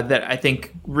that I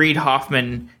think Reid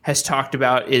Hoffman has talked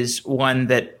about is one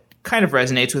that kind of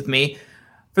resonates with me.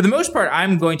 For the most part,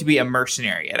 I'm going to be a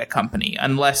mercenary at a company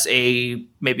unless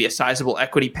maybe a sizable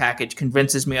equity package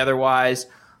convinces me otherwise.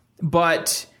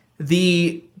 But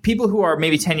the people who are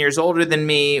maybe 10 years older than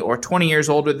me or 20 years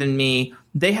older than me,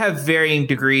 they have varying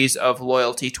degrees of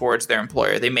loyalty towards their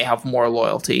employer. They may have more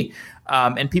loyalty.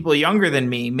 And people younger than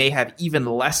me may have even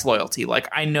less loyalty. Like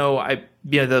I know,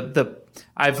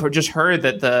 I've just heard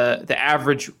that the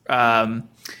average,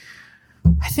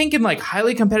 I think in like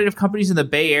highly competitive companies in the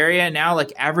Bay Area now,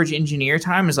 like average engineer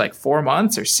time is like 4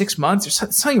 months or 6 months or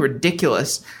something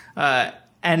ridiculous.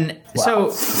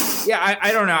 So, yeah,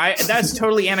 I don't know. That's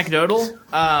totally anecdotal.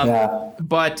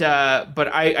 But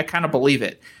I kind of believe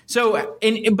it. So,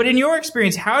 but in your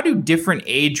experience, how do different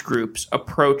age groups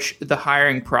approach the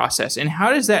hiring process, and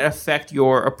how does that affect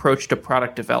your approach to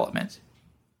product development?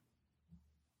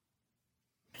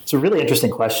 It's a really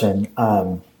interesting question.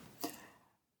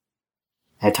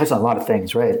 It touches on a lot of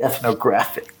things, right?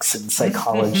 Ethnographics and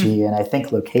psychology, and I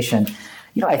think location.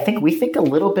 I think we think a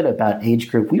little bit about age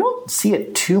group. We don't see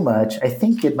it too much. I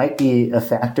think it might be a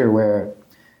factor where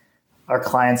our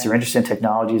clients are interested in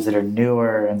technologies that are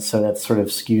newer, and so that sort of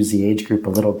skews the age group a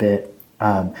little bit.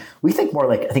 We think more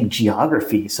like, I think,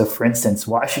 geography. So, for instance,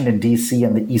 Washington, D.C.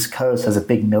 on the East Coast has a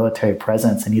big military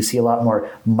presence, and you see a lot more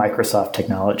Microsoft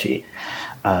technology.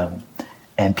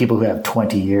 And people who have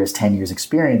 20 years, 10 years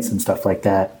experience and stuff like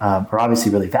that are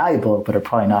obviously really valuable, but are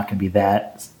probably not going to be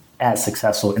that as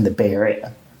successful in the Bay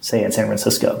Area, say in San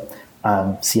Francisco.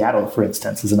 Seattle, for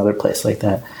instance, is another place like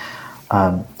that.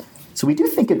 So we do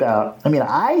think about,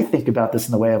 I think about this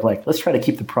in the way of like, let's try to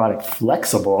keep the product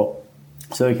flexible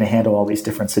so we can handle all these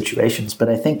different situations. But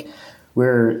I think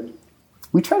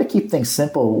we try to keep things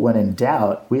simple when in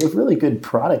doubt. We have really good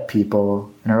product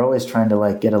people and are always trying to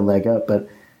like get a leg up. But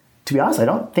to be honest, I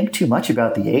don't think too much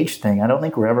about the age thing. I don't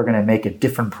think we're ever going to make a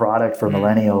different product for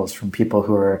millennials from people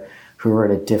who are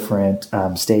at a different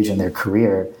stage in their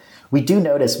career. We do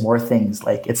notice more things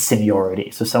like it's seniority.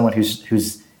 So someone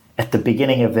who's at the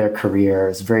beginning of their career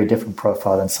is a very different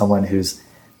profile than someone who's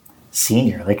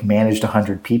senior, like managed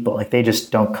 100 people. Like they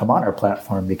just don't come on our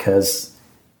platform because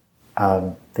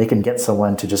they can get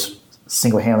someone to just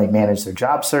single-handedly manage their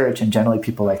job search, and generally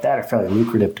people like that are fairly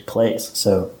lucrative to place.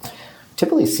 So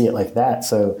typically see it like that.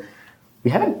 So we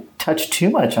haven't touched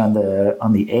too much on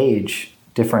the age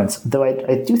difference, though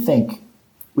I do think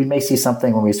we may see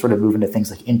something when we sort of move into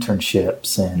things like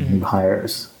internships and new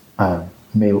hires.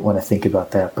 You may want to think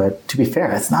about that. But to be fair,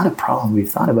 that's not a problem we've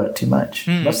thought about too much,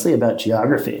 mostly about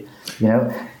geography.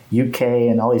 UK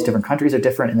and all these different countries are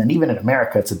different. And then even in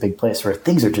America, it's a big place where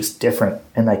things are just different.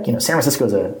 And San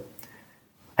Francisco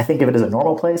I think of it as a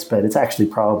normal place, but it's actually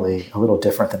probably a little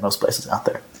different than most places out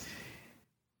there.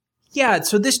 Yeah,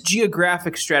 so this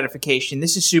geographic stratification,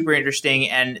 this is super interesting,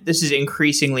 and this is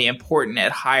increasingly important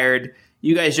at Hired.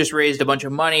 You guys just raised a bunch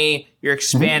of money. You're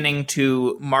expanding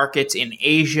to markets in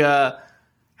Asia.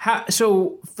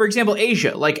 So, for example,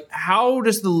 Asia, like how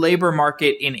does the labor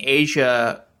market in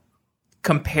Asia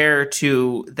compare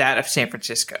to that of San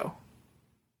Francisco?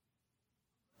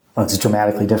 Well, it's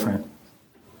dramatically different.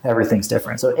 Everything's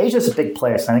different. So Asia's a big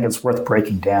place. I think it's worth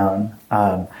breaking down.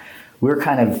 We're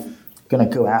kind of going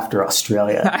to go after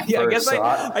Australia. I guess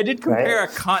I did compare a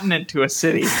continent to a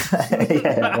city.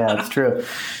 yeah, it's true.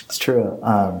 It's true.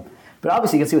 But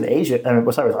obviously you can see with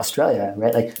with Australia,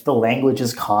 right? Like the language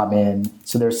is common.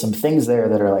 So there's some things there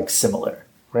that are like similar,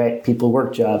 right? People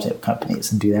work jobs at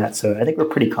companies and do that. So I think we're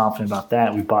pretty confident about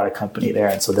that. We bought a company there,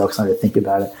 and so they'll kind of think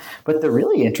about it. But the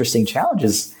really interesting challenge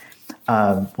is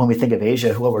when we think of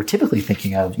Asia, what we're typically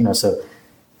thinking of, so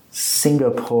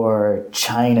Singapore,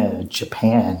 China,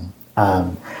 Japan,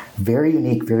 very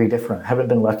unique, very different. I haven't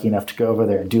been lucky enough to go over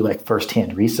there and do like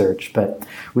firsthand research, but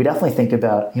we definitely think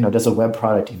about, does a web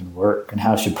product even work, and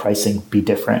how should pricing be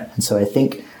different? And so I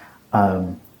think,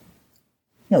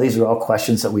 these are all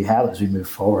questions that we have as we move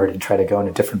forward and try to go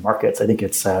into different markets. I think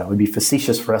it would be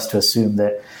facetious for us to assume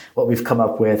that what we've come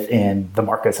up with in the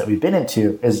markets that we've been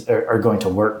into are going to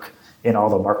work in all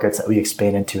the markets that we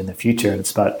expand into in the future. And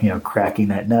it's about, cracking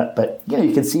that nut. But,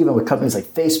 you can see even with companies like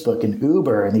Facebook and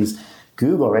Uber and these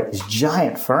Google, right, these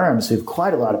giant firms who have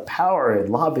quite a lot of power and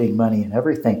lobbying money and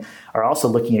everything are also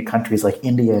looking at countries like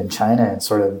India and China and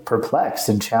sort of perplexed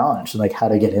and challenged and like how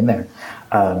to get in there.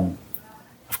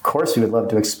 Of course, we would love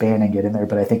to expand and get in there,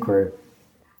 but I think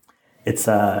it's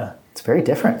very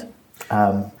different.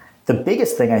 The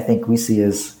biggest thing I think we see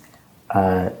is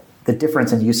the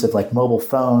difference in use of like mobile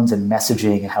phones and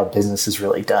messaging and how business is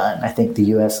really done. I think the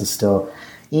U.S. is still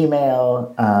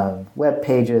email, web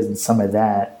pages, and some of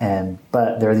that.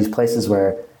 But there are these places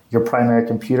where your primary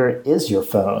computer is your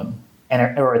phone,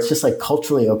 or it's just like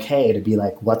culturally okay to be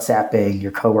like WhatsApping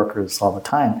your coworkers all the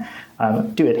time.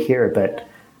 Do it here, but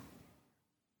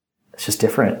it's just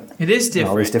different. It is different. In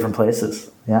all these different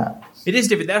places. Yeah, it is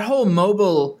different. That whole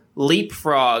mobile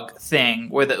leapfrog thing,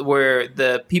 where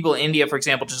the people in India, for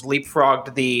example, just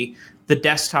leapfrogged the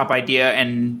desktop idea,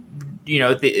 and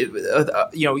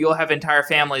you'll have entire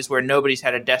families where nobody's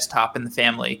had a desktop in the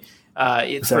family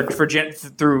exactly.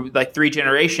 Through like 3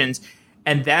 generations,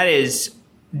 and that is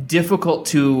difficult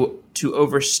to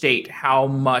overstate how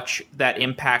much that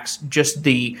impacts just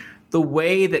the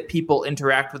way that people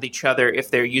interact with each other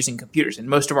if they're using computers. And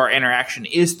most of our interaction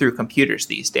is through computers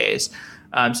these days.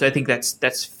 So I think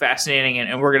that's fascinating,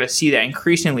 and we're going to see that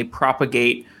increasingly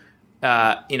propagate.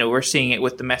 We're seeing it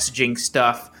with the messaging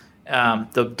stuff,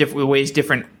 the different ways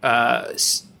different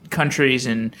countries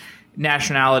and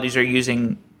nationalities are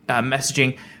using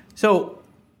messaging. So,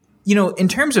 in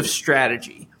terms of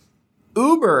strategy,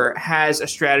 Uber has a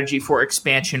strategy for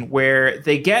expansion where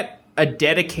they get a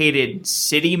dedicated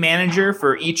city manager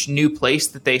for each new place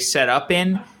that they set up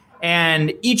in.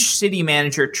 And each city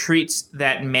manager treats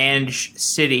that managed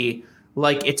city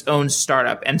like its own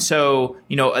startup. And so,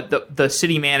 the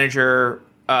city manager,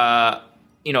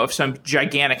 of some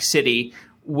gigantic city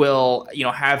will,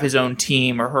 have his own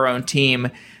team or her own team.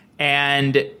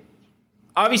 And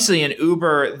obviously in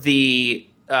Uber, the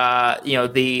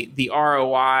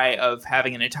ROI of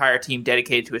having an entire team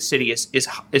dedicated to a city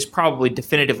is probably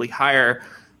definitively higher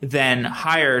than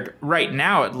hired right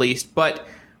now, at least. But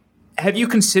have you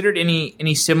considered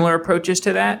any similar approaches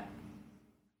to that?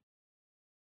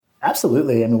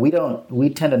 Absolutely. I mean, we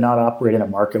tend to not operate in a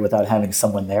market without having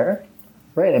someone there,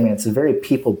 right? I mean, it's a very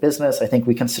people business. I think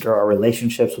we consider our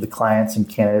relationships with the clients and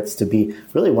candidates to be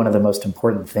really one of the most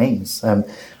important things.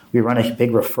 We run a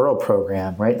big referral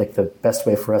program, right? Like the best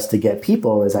way for us to get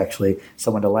people is actually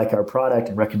someone to like our product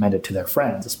and recommend it to their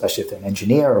friends, especially if they're an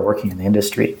engineer or working in the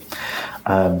industry.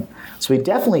 So we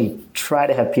definitely try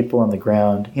to have people on the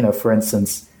ground. For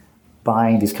instance,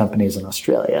 buying these companies in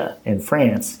Australia and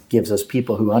France gives us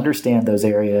people who understand those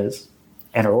areas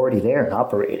and are already there and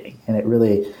operating. And it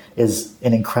really is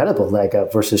an incredible leg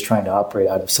up versus trying to operate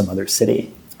out of some other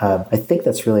city. I think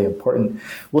that's really important.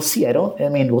 We'll see.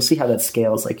 We'll see how that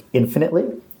scales like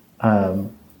infinitely.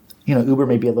 Uber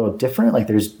may be a little different. Like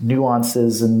there's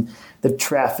nuances in the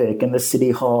traffic and the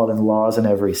city hall and laws in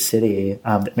every city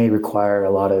that may require a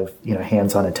lot of,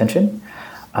 hands-on attention.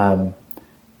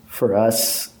 For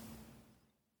us,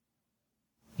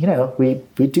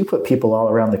 we do put people all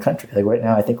around the country. Like right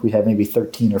now, I think we have maybe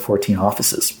 13 or 14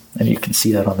 offices, and you can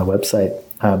see that on the website.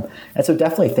 And so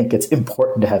definitely think it's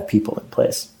important to have people in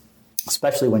place,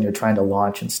 especially when you're trying to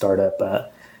launch and start up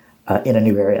in a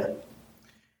new area.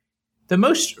 The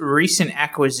most recent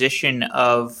acquisition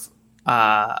of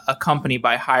a company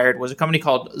by Hired was a company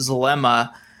called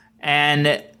Zlema,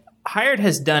 and Hired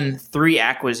has done 3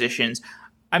 acquisitions.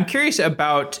 I'm curious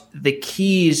about the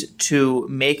keys to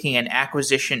making an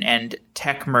acquisition and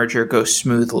tech merger go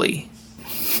smoothly.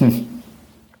 It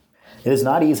is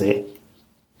not easy.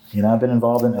 I've been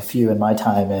involved in a few in my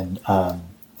time, and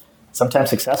sometimes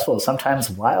successful, sometimes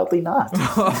wildly not.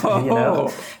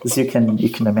 As you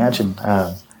can imagine.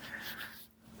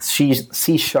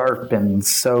 C Sharp and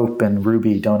SOAP and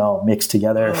Ruby don't all mix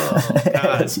together.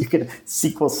 Oh, So you could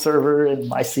SQL Server and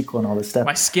MySQL and all this stuff.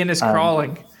 My skin is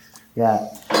crawling. Yeah,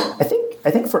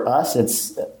 I think for us,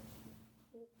 it's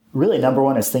really number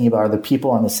one is thinking about, are the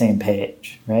people on the same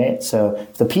page, right? So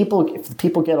if the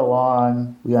people get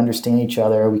along, we understand each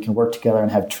other, we can work together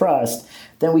and have trust,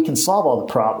 then we can solve all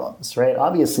the problems, right?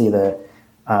 Obviously,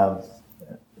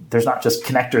 there's not just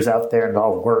connectors out there and it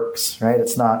all works, right?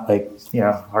 It's not like,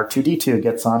 R2D2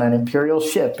 gets on an Imperial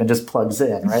ship and just plugs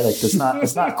in, right? Like it's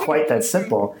not quite that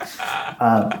simple.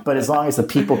 But as long as the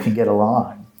people can get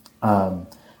along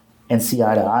and see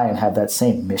eye to eye and have that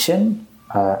same mission,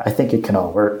 I think it can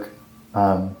all work.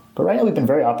 But right now we've been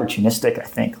very opportunistic, I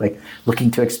think, like looking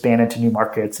to expand into new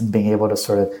markets and being able to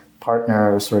sort of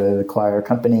partner or sort of acquire a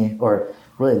company, or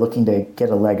really looking to get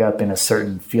a leg up in a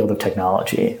certain field of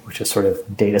technology, which is sort of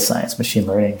data science, machine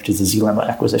learning, which is the Zlemma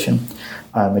acquisition.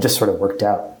 It just sort of worked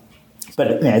out.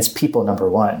 But it's people number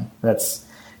one. That's,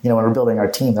 when we're building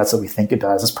our team, that's what we think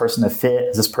about. Is this person a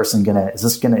fit?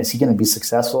 Is he gonna be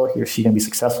successful? He or she gonna be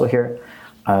successful here?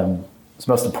 It's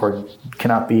most important.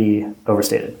 Cannot be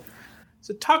overstated.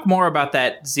 So talk more about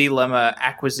that Zlemma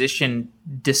acquisition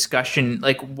discussion.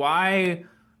 Like why,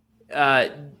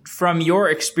 from your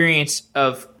experience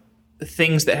of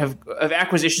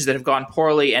acquisitions that have gone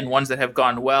poorly and ones that have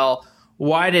gone well,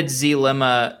 why did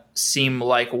Zlemma seem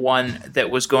like one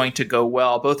that was going to go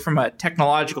well, both from a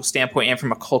technological standpoint and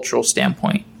from a cultural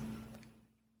standpoint?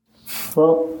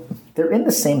 Well, they're in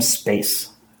the same space.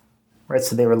 Right,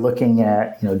 so they were looking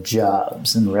at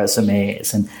jobs and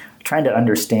resumes and trying to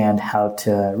understand how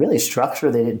to really structure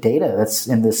the data that's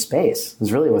in this space.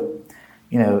 Is really what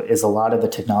is a lot of the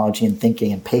technology and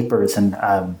thinking and papers. And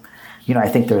I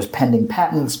think there's pending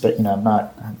patents, but I'm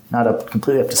not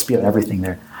completely up to speed on everything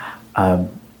there.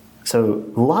 So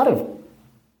a lot of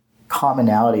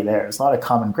commonality there. There's a lot of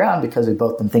common ground because we've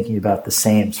both been thinking about the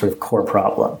same sort of core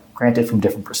problem, granted from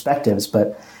different perspectives,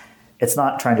 but it's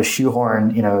not trying to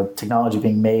shoehorn, technology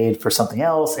being made for something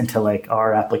else into like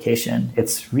our application.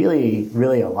 It's really,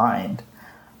 really aligned.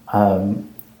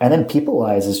 And then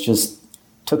people-wise, it's just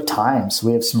took time. So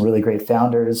we have some really great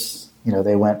founders.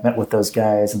 They met with those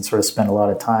guys and sort of spent a lot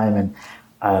of time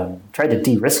and tried to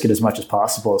de-risk it as much as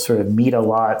possible, sort of meet a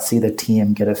lot, see the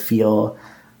team, get a feel.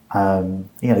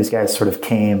 These guys sort of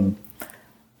came,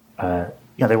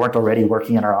 they weren't already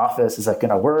working in our office. Is that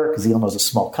going to work? Zlemma was a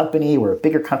small company. We're a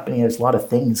bigger company. There's a lot of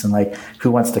things, and like,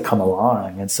 who wants to come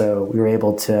along? And so we were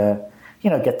able to,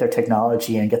 get their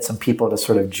technology and get some people to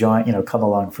sort of join, come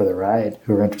along for the ride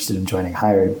who were interested in joining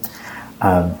Hired.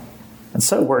 And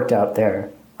so it worked out there.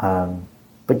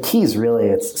 But keys really,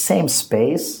 it's the same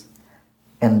space.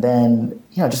 And then,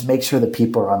 just make sure that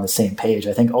people are on the same page.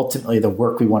 I think ultimately the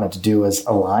work we wanted to do was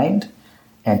aligned.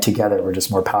 And together we're just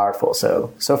more powerful.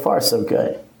 So far, so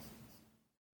good.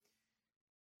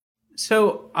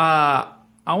 So I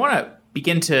want to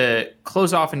begin to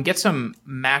close off and get some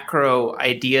macro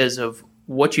ideas of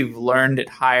what you've learned at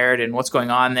Hired and what's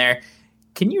going on there.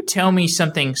 Can you tell me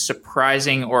something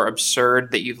surprising or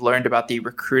absurd that you've learned about the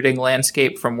recruiting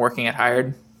landscape from working at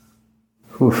Hired?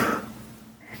 Oof.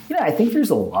 I think there's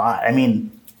a lot. I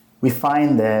mean, we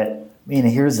find that,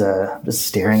 I'm just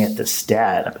staring at this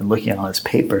stat. I've been looking at all this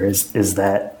paper, is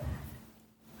that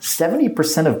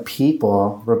 70% of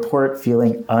people report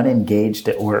feeling unengaged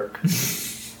at work.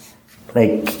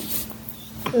 Like,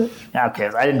 okay,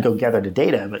 I didn't go gather the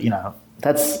data, but,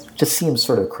 that's just seems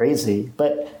sort of crazy.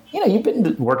 But,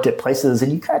 you've worked at places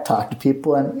and you kind of talk to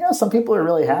people and, some people are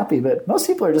really happy, but most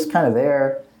people are just kind of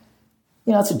there.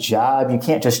 It's a job. You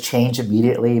can't just change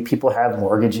immediately. People have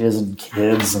mortgages and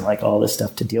kids and like all this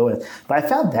stuff to deal with. But I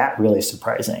found that really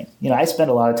surprising. I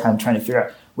spend a lot of time trying to figure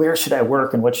out where should I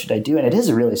work and what should I do? And it is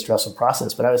a really stressful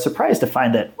process. But I was surprised to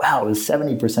find that, wow, it was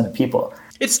 70% of people.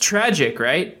 It's tragic,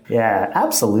 right? Yeah,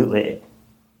 absolutely.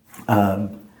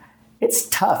 It's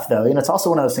tough, though. It's also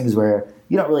one of those things where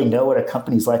you don't really know what a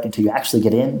company's like until you actually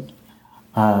get in.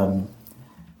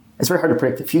 It's very hard to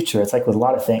predict the future. It's like with a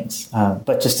lot of things.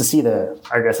 But just to see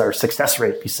our success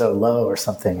rate be so low or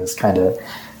something is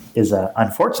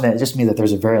unfortunate. It just means that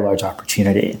there's a very large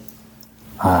opportunity.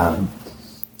 That's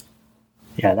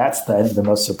the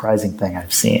most surprising thing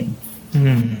I've seen.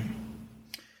 Mm.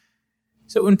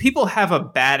 So when people have a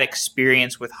bad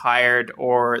experience with Hired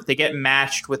or they get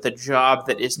matched with a job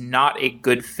that is not a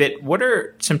good fit, what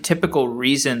are some typical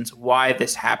reasons why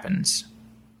this happens?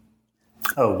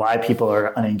 Oh, why people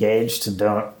are unengaged and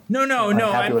don't? No.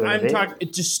 I'm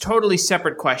talking just totally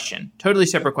separate question.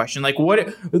 Like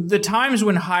what the times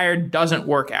when Hired doesn't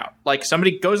work out? Like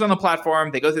somebody goes on the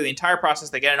platform, they go through the entire process,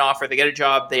 they get an offer, they get a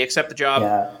job, they accept the job.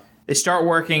 Yeah. They start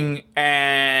working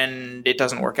and it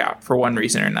doesn't work out for one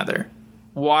reason or another.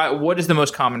 What is the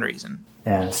most common reason?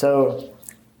 Yeah. So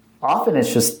often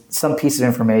it's just some piece of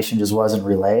information just wasn't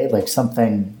relayed, like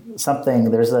something,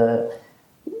 there's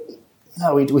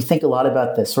we think a lot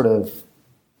about this sort of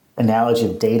analogy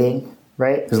of dating,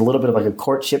 right? There's a little bit of like a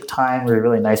courtship time where you're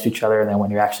really nice to each other. And then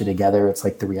when you're actually together, it's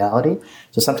like the reality.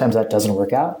 So sometimes that doesn't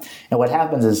work out. And what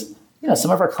happens is,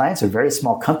 some of our clients are very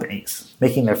small companies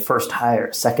making their first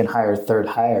hire, second hire, third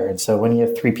hire. And so when you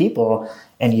have 3 people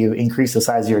and you increase the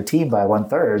size of your team by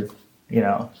 1/3,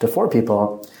 to 4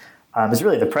 people, it's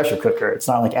really the pressure cooker. It's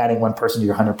not like adding 1 person to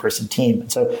your 100-person team.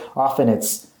 And so often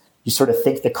you sort of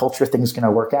think the culture thing's going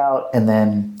to work out, and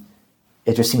then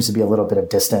it just seems to be a little bit of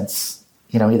distance,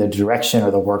 either direction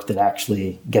or the work that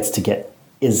actually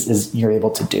is you're able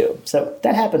to do. So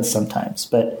that happens sometimes,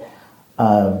 but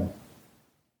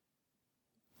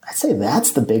I'd say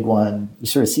that's the big one. You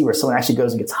sort of see where someone actually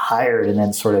goes and gets hired and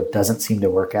then sort of doesn't seem to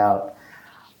work out.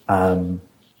 And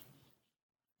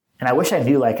I wish I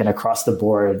knew like an across the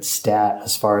board stat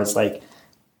as far as like,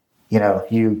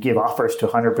 you give offers to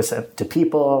 100% to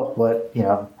people,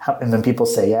 and then people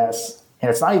say yes. And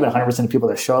it's not even 100% of people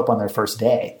that show up on their first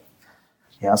day.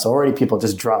 So already people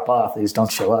just drop off. They just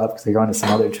don't show up because they go on to some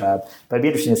other job. But it'd be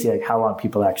interesting to see like how long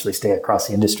people actually stay across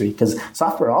the industry, because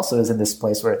software also is in this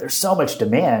place where there's so much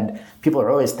demand. People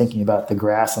are always thinking about the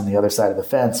grass on the other side of the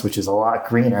fence, which is a lot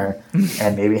greener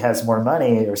and maybe has more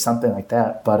money or something like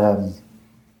that. But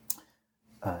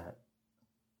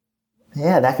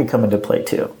that could come into play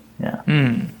too. Yeah.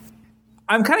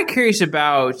 I'm kind of curious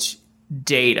about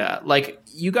data. Like,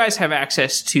 you guys have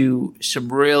access to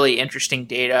some really interesting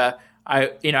data.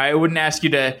 I wouldn't ask you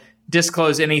to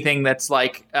disclose anything that's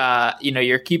like,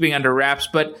 you're keeping under wraps,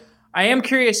 but I am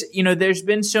curious, there's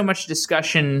been so much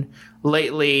discussion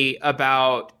lately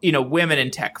about, women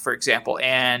in tech, for example,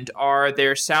 and are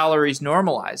their salaries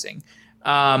normalizing?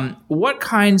 What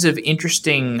kinds of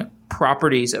interesting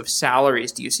properties of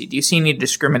salaries do you see? Do you see any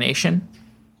discrimination?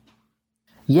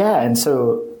 Yeah. And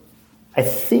so I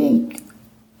think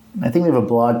we have a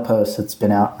blog post that's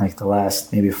been out like the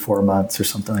last maybe 4 months or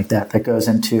something like that goes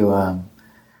into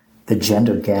the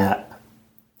gender gap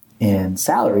in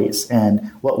salaries.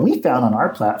 And what we found on our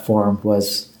platform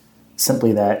was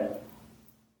simply that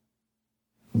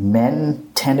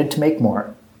men tended to make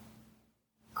more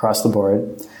across the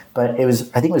board. But I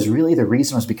think it was really the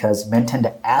reason was because men tend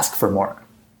to ask for more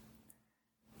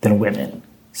than women.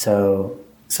 So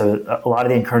a lot of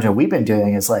the encouragement we've been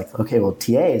doing is like, okay, well,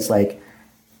 TAs, like,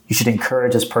 you should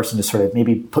encourage this person to sort of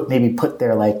maybe put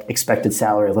their like expected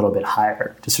salary a little bit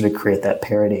higher to sort of create that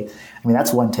parity. I mean,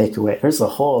 that's one takeaway. There's a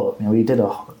whole, we did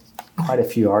quite a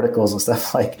few articles and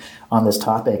stuff like on this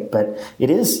topic, but it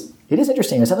is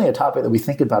interesting. It's definitely a topic that we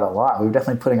think about a lot. We're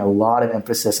definitely putting a lot of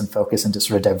emphasis and focus into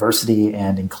sort of diversity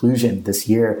and inclusion this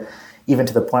year, even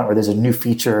to the point where there's a new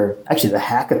feature, actually the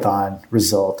hackathon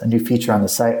result, a new feature on the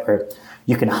site where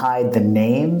you can hide the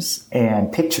names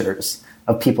and pictures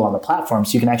of people on the platform.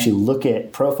 So you can actually look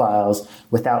at profiles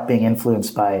without being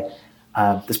influenced by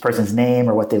this person's name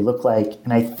or what they look like.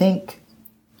 And I think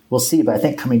we'll see, but I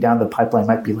think coming down the pipeline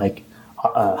might be like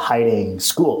hiding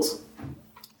schools.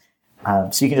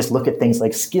 So you can just look at things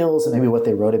like skills and maybe what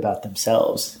they wrote about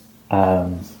themselves.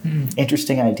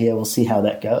 Interesting idea. We'll see how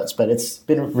that goes, but it's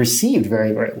been received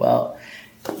very, very well.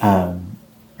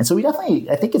 And so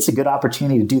I think it's a good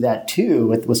opportunity to do that too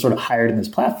with sort of hired in this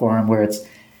platform where it's,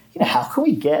 how can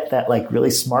we get that like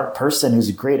really smart person who's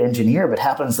a great engineer but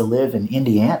happens to live in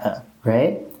Indiana,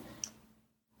 right?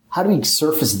 How do we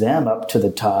surface them up to the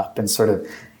top and sort of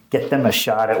get them a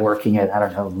shot at working at, I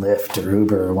don't know, Lyft or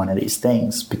Uber or one of these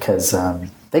things, because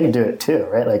they can do it too,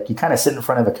 right? Like you kind of sit in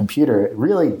front of a computer. It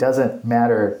really doesn't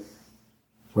matter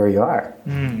where you are.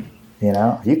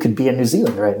 You could be in New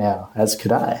Zealand right now, as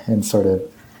could I, and sort of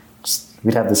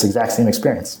we'd have this exact same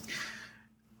experience.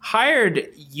 Hired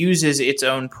uses its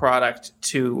own product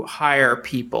to hire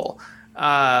people.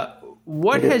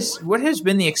 What has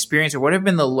been the experience, or what have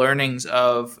been the learnings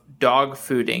of dog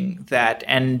fooding that?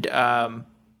 And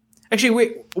actually,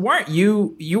 wait, weren't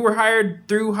you were hired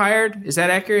through Hired? Is that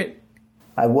accurate?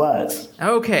 I was.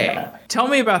 Okay, yeah. Tell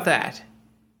me about that.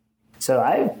 So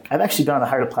I've actually been on the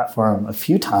Hired platform a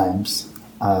few times,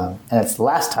 and it's the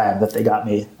last time that they got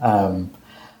me.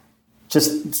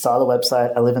 Just saw the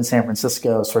website. I live in San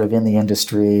Francisco, sort of in the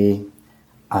industry.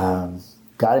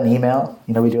 Got an email.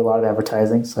 We do a lot of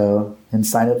advertising, and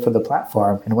signed up for the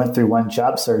platform and went through one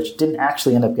job search. Didn't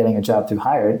actually end up getting a job through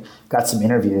Hired. Got some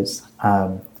interviews,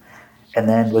 and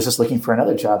then was just looking for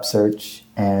another job search.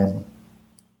 And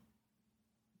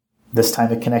this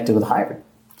time it connected with Hired.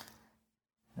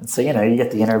 And so, you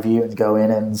get the interview and go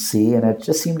in and see, and it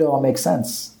just seemed to all make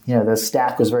sense. The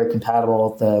stack was very compatible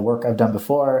with the work I've done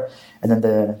before, and then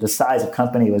the size of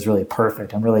company was really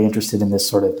perfect. I'm really interested in this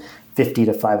sort of 50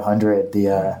 to 500,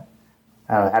 the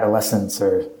adolescence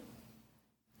or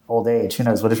old age, who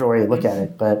knows, whatever way you look at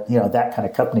it. But, that kind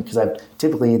of company, because I've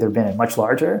typically either been in much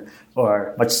larger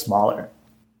or much smaller.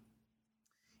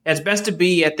 It's best to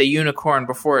be at the unicorn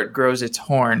before it grows its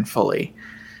horn fully.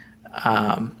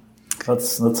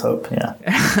 Let's hope, yeah.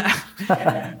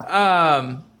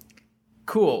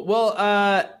 Cool. Well,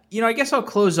 I guess I'll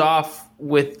close off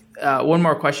with one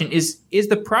more question. Is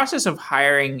the process of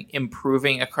hiring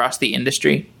improving across the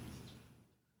industry?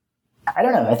 I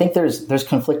don't know. I think there's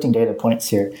conflicting data points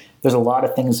here. There's a lot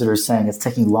of things that are saying it's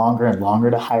taking longer and longer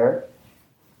to hire,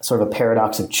 sort of a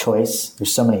paradox of choice.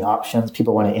 There's so many options.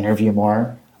 People want to interview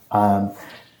more.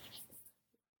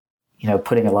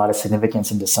 Putting a lot of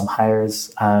significance into some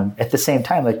hires. At the same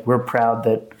time, we're proud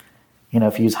that,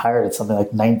 if you use hired, it's something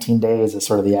like 19 days is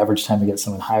sort of the average time to get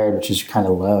someone hired, which is kind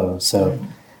of low. So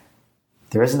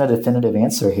there isn't a definitive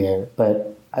answer here.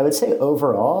 But I would say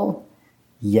overall,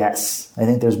 yes. I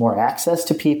think there's more access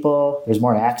to people. There's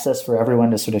more access for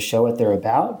everyone to sort of show what they're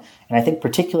about. And I think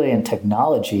particularly in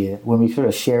technology, when we sort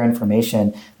of share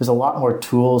information, there's a lot more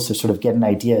tools to sort of get an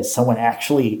idea. Is someone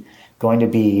actually going to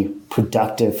be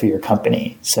productive for your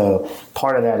company? So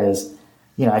part of that is,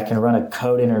 I can run a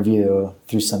code interview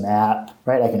through some app,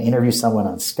 right? I can interview someone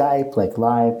on Skype,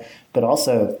 live, but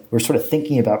also we're sort of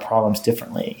thinking about problems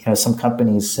differently. Some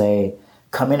companies say,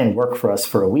 come in and work for us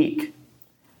for a week,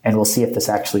 and we'll see if this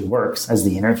actually works as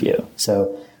the interview.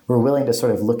 So we're willing to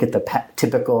sort of look at the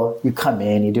typical, you come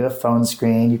in, you do a phone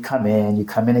screen, you come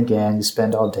in again, you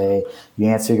spend all day, you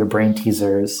answer your brain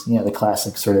teasers, the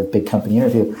classic sort of big company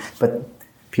interview. But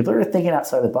people are thinking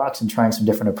outside the box and trying some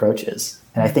different approaches.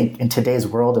 And I think in today's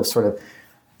world of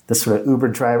the sort of Uber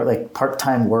driver,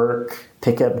 part-time work,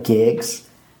 pick up gigs,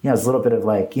 it's a little bit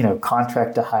of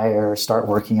contract to hire, start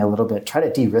working a little bit, try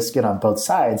to de-risk it on both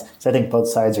sides. So I think both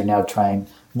sides are now trying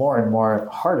more and more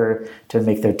harder to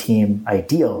make their team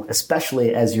ideal,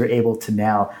 especially as you're able to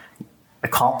now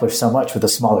accomplish so much with a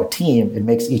smaller team. It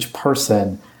makes each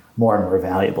person more and more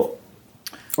valuable,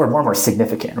 or more and more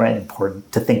significant, right?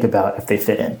 Important to think about if they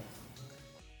fit in.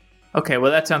 Okay,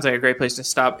 well, that sounds like a great place to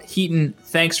stop. Hiten,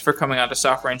 thanks for coming on to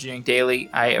Software Engineering Daily.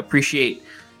 I appreciate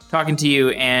talking to you,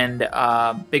 and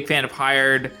big fan of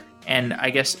Hired. And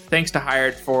I guess thanks to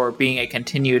Hired for being a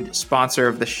continued sponsor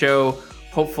of the show.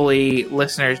 Hopefully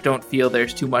listeners don't feel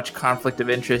there's too much conflict of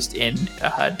interest in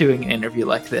doing an interview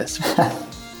like this.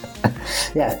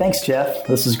 Yeah, thanks, Jeff.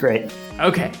 This is great.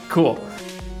 Okay, cool.